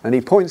this. And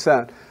he points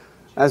out,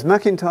 as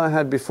MacIntyre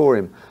had before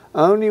him,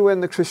 only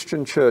when the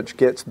Christian church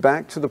gets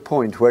back to the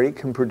point where it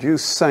can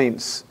produce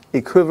saints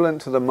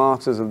equivalent to the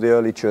martyrs of the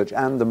early church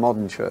and the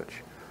modern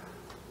church,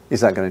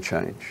 is that going to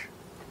change.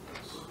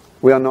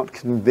 We are not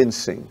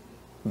convincing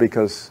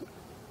because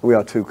we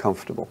are too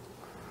comfortable.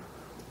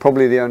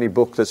 Probably the only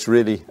book that's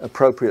really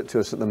appropriate to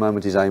us at the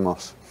moment is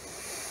Amos.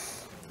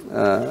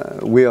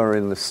 We are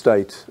in the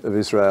state of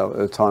Israel at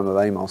the time of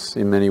Amos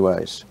in many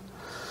ways.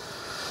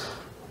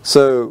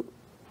 So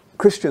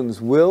Christians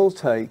will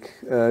take,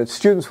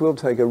 students will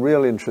take a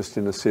real interest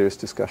in a serious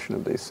discussion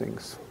of these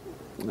things.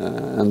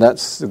 And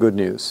that's the good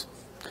news.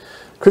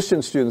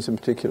 Christian students in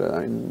particular,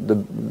 I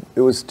mean,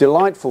 it was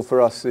delightful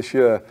for us this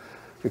year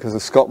because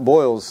of Scott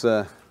Boyle's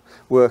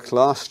work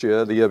last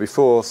year, the year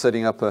before,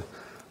 setting up a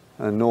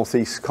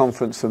Northeast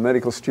conference for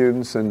medical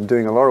students and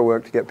doing a lot of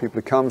work to get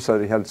people to come, so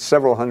he had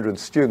several hundred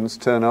students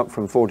turn up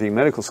from 14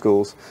 medical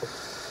schools.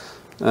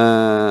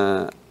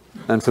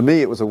 And for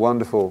me it was a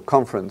wonderful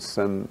conference,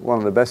 and one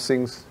of the best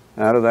things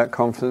out of that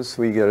conference,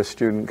 we get a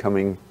student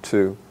coming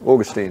to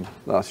Augustine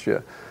last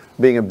year,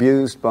 being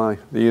abused by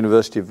the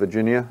University of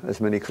Virginia,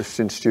 as many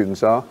Christian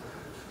students are.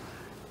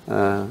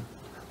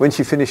 When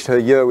she finished her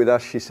year with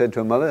us, she said to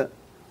her mother,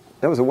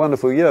 "That was a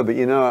wonderful year, but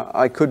you know,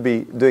 I could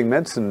be doing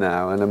medicine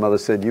now." And her mother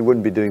said, "You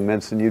wouldn't be doing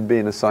medicine, you'd be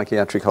in a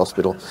psychiatric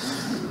hospital."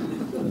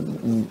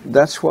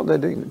 That's what they're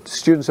doing.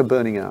 Students are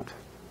burning out.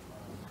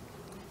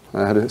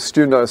 I had a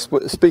student I was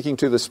speaking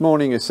to this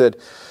morning who said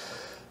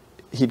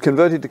he'd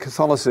converted to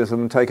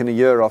Catholicism and taken a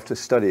year off to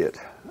study it.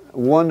 A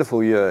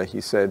wonderful year,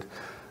 he said.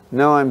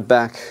 Now I'm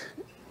back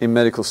in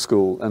medical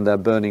school and they're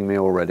burning me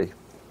already.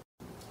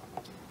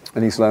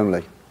 And he's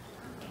lonely.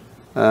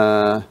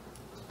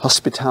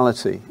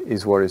 Hospitality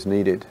is what is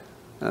needed.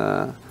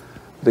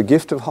 The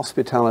gift of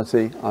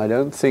hospitality, I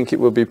don't think it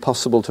will be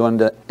possible to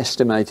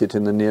underestimate it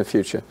in the near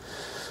future.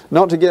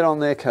 Not to get on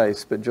their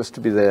case, but just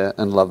to be there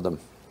and love them.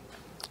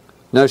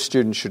 No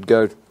student should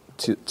go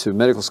to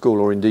medical school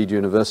or indeed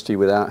university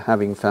without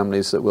having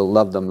families that will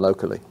love them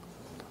locally.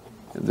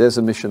 There's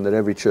a mission that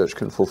every church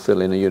can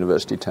fulfill in a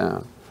university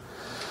town.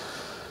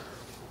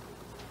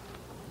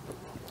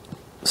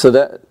 So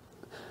that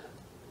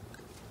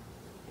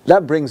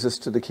brings us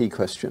to the key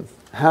question.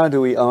 How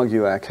do we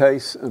argue our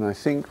case? And I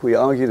think we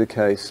argue the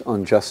case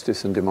on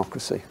justice and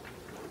democracy.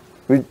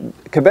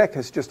 Quebec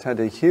has just had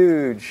a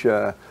huge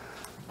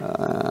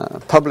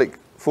public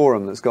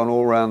forum that's gone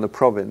all around the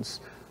province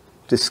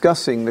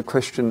discussing the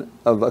question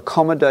of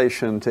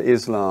accommodation to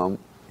Islam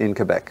in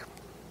Quebec.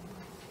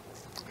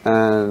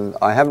 And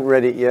I haven't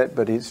read it yet,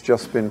 but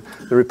the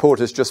report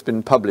has just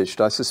been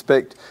published. I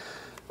suspect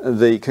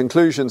the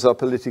conclusions are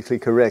politically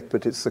correct,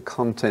 but it's the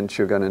content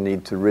you're going to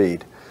need to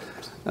read.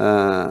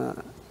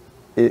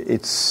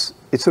 It's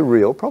a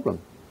real problem.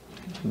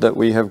 that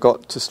we have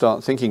got to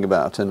start thinking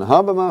about. And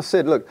Habermas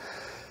said, look,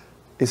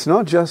 it's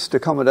not just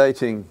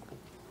accommodating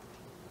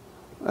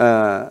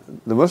the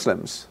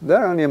Muslims.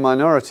 They're only a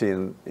minority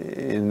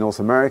in North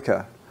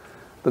America.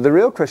 But the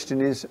real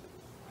question is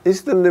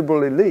the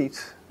liberal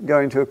elite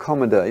going to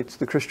accommodate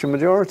the Christian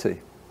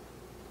majority?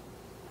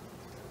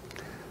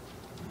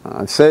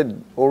 I've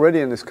said already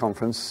in this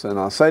conference, and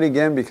I'll say it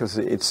again because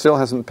it still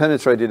hasn't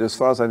penetrated as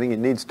far as I think it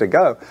needs to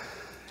go.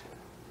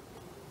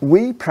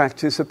 We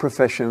practice a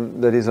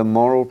profession that is a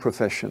moral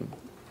profession,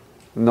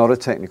 not a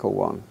technical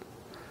one.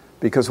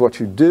 Because what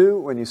you do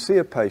when you see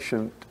a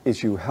patient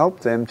is you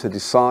help them to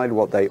decide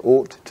what they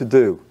ought to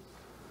do.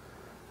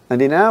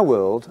 And in our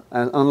world,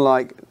 and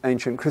unlike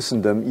ancient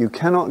Christendom, you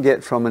cannot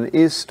get from an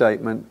is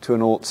statement to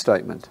an ought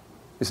statement.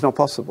 It's not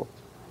possible.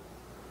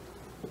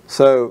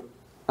 So,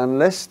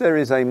 unless there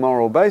is a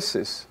moral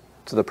basis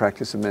to the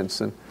practice of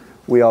medicine,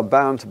 we are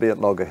bound to be at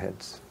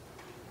loggerheads.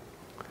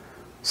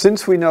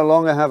 Since we no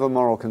longer have a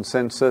moral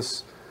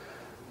consensus,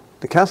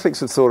 the Catholics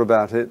have thought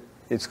about it.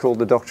 It's called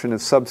the doctrine of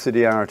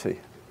subsidiarity.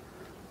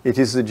 It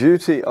is the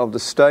duty of the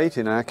state,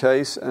 in our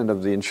case, and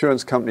of the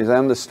insurance companies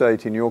and the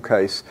state, in your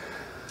case,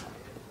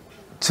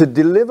 to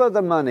deliver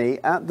the money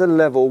at the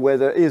level where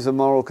there is a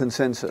moral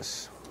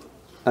consensus,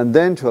 and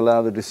then to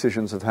allow the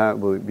decisions of how it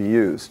will be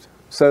used.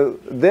 So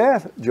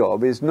their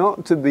job is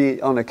not to be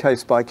on a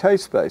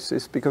case-by-case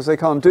basis, because they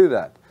can't do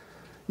that.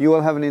 You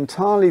will have an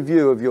entirely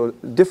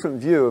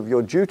different view of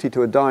your duty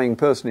to a dying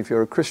person if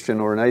you're a Christian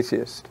or an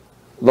atheist,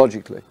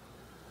 logically.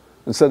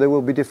 And so there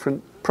will be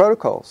different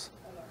protocols.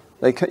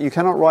 You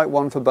cannot write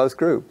one for both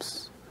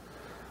groups.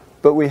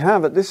 But we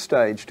have at this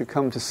stage to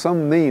come to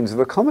some means of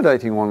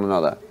accommodating one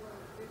another.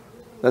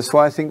 That's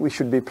why I think we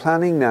should be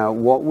planning now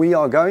what we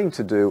are going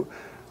to do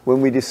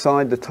when we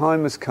decide the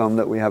time has come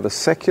that we have a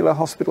secular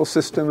hospital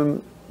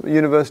system, a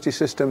university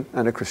system,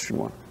 and a Christian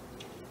one.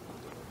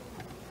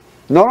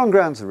 Not on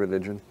grounds of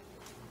religion,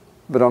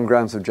 but on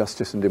grounds of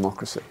justice and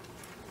democracy.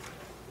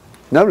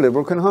 No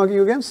liberal can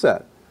argue against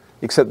that,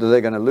 except that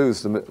they're going to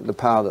lose the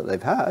power that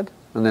they've had,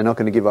 and they're not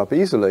going to give up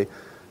easily.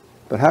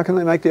 But how can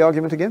they make the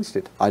argument against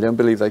it? I don't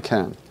believe they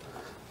can.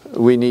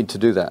 We need to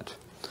do that.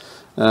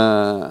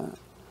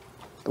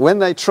 When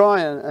they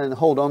try and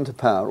hold on to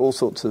power, all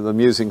sorts of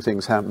amusing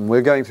things happen.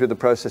 We're going through the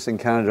process in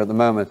Canada at the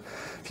moment.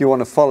 If you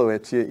want to follow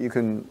it, you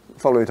can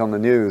follow it on the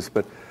news.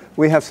 But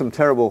we have some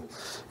terrible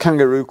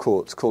kangaroo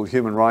courts called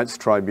human rights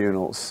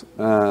tribunals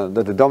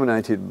that are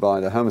dominated by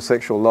the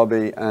homosexual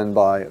lobby and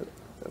by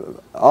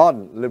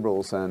ardent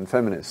liberals and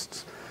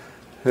feminists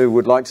who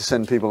would like to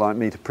send people like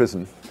me to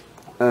prison.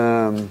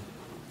 And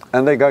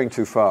they're going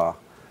too far.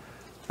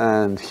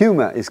 And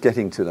humour is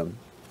getting to them.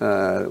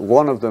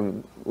 One of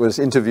them was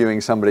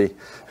interviewing somebody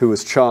who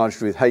was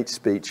charged with hate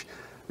speech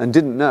and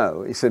didn't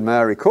know. He said, "May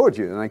I record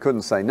you?" And they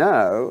couldn't say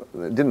no.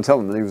 Didn't tell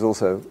them that he was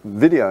also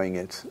videoing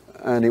it.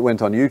 And it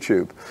went on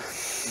YouTube.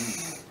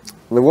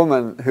 The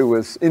woman who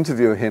was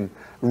interviewing him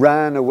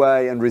ran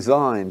away and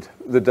resigned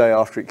the day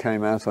after it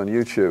came out on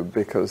YouTube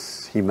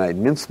because he made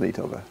mincemeat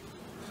of her.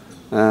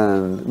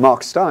 And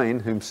Mark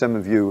Stein, whom some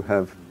of you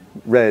have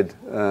read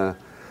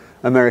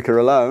America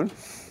Alone,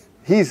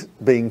 he's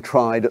being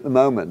tried at the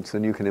moment,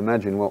 and you can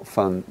imagine what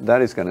fun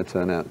that is going to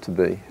turn out to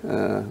be.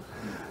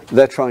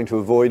 They're trying to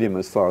avoid him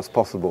as far as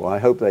possible. I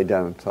hope they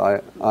don't.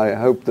 I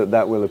hope that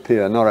that will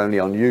appear not only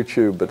on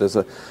YouTube, but as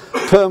a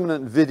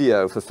permanent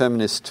video for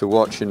feminists to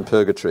watch in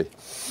purgatory.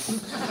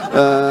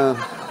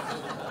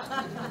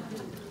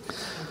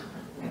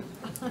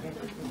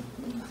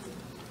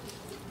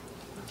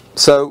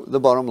 So the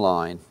bottom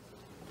line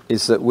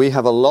is that we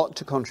have a lot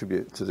to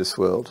contribute to this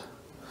world,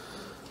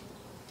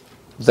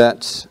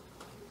 that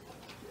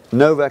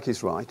Novak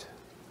is right,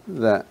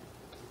 that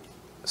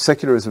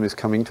secularism is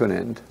coming to an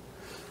end,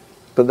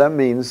 but that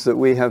means that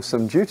we have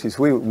some duties.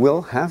 We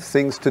will have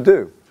things to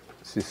do.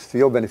 This is for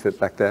your benefit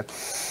back there.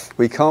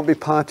 We can't be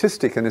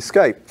pietistic and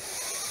escape.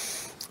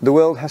 The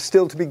world has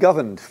still to be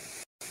governed,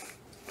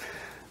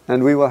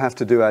 and we will have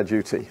to do our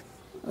duty.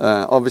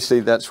 Obviously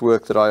that's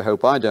work that I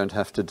hope I don't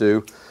have to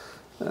do,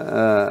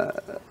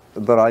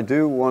 but I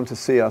do want to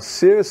see us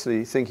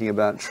seriously thinking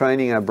about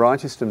training our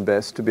brightest and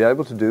best to be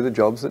able to do the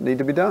jobs that need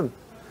to be done.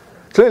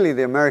 Clearly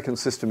the American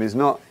system is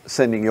not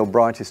sending your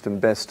brightest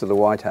and best to the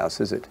White House,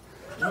 is it?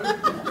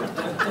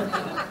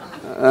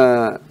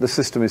 The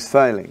system is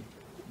failing,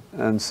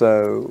 and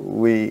so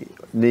we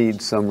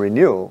need some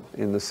renewal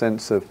in the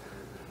sense of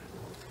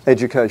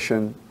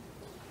education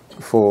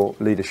for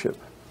leadership.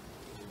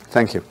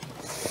 Thank you.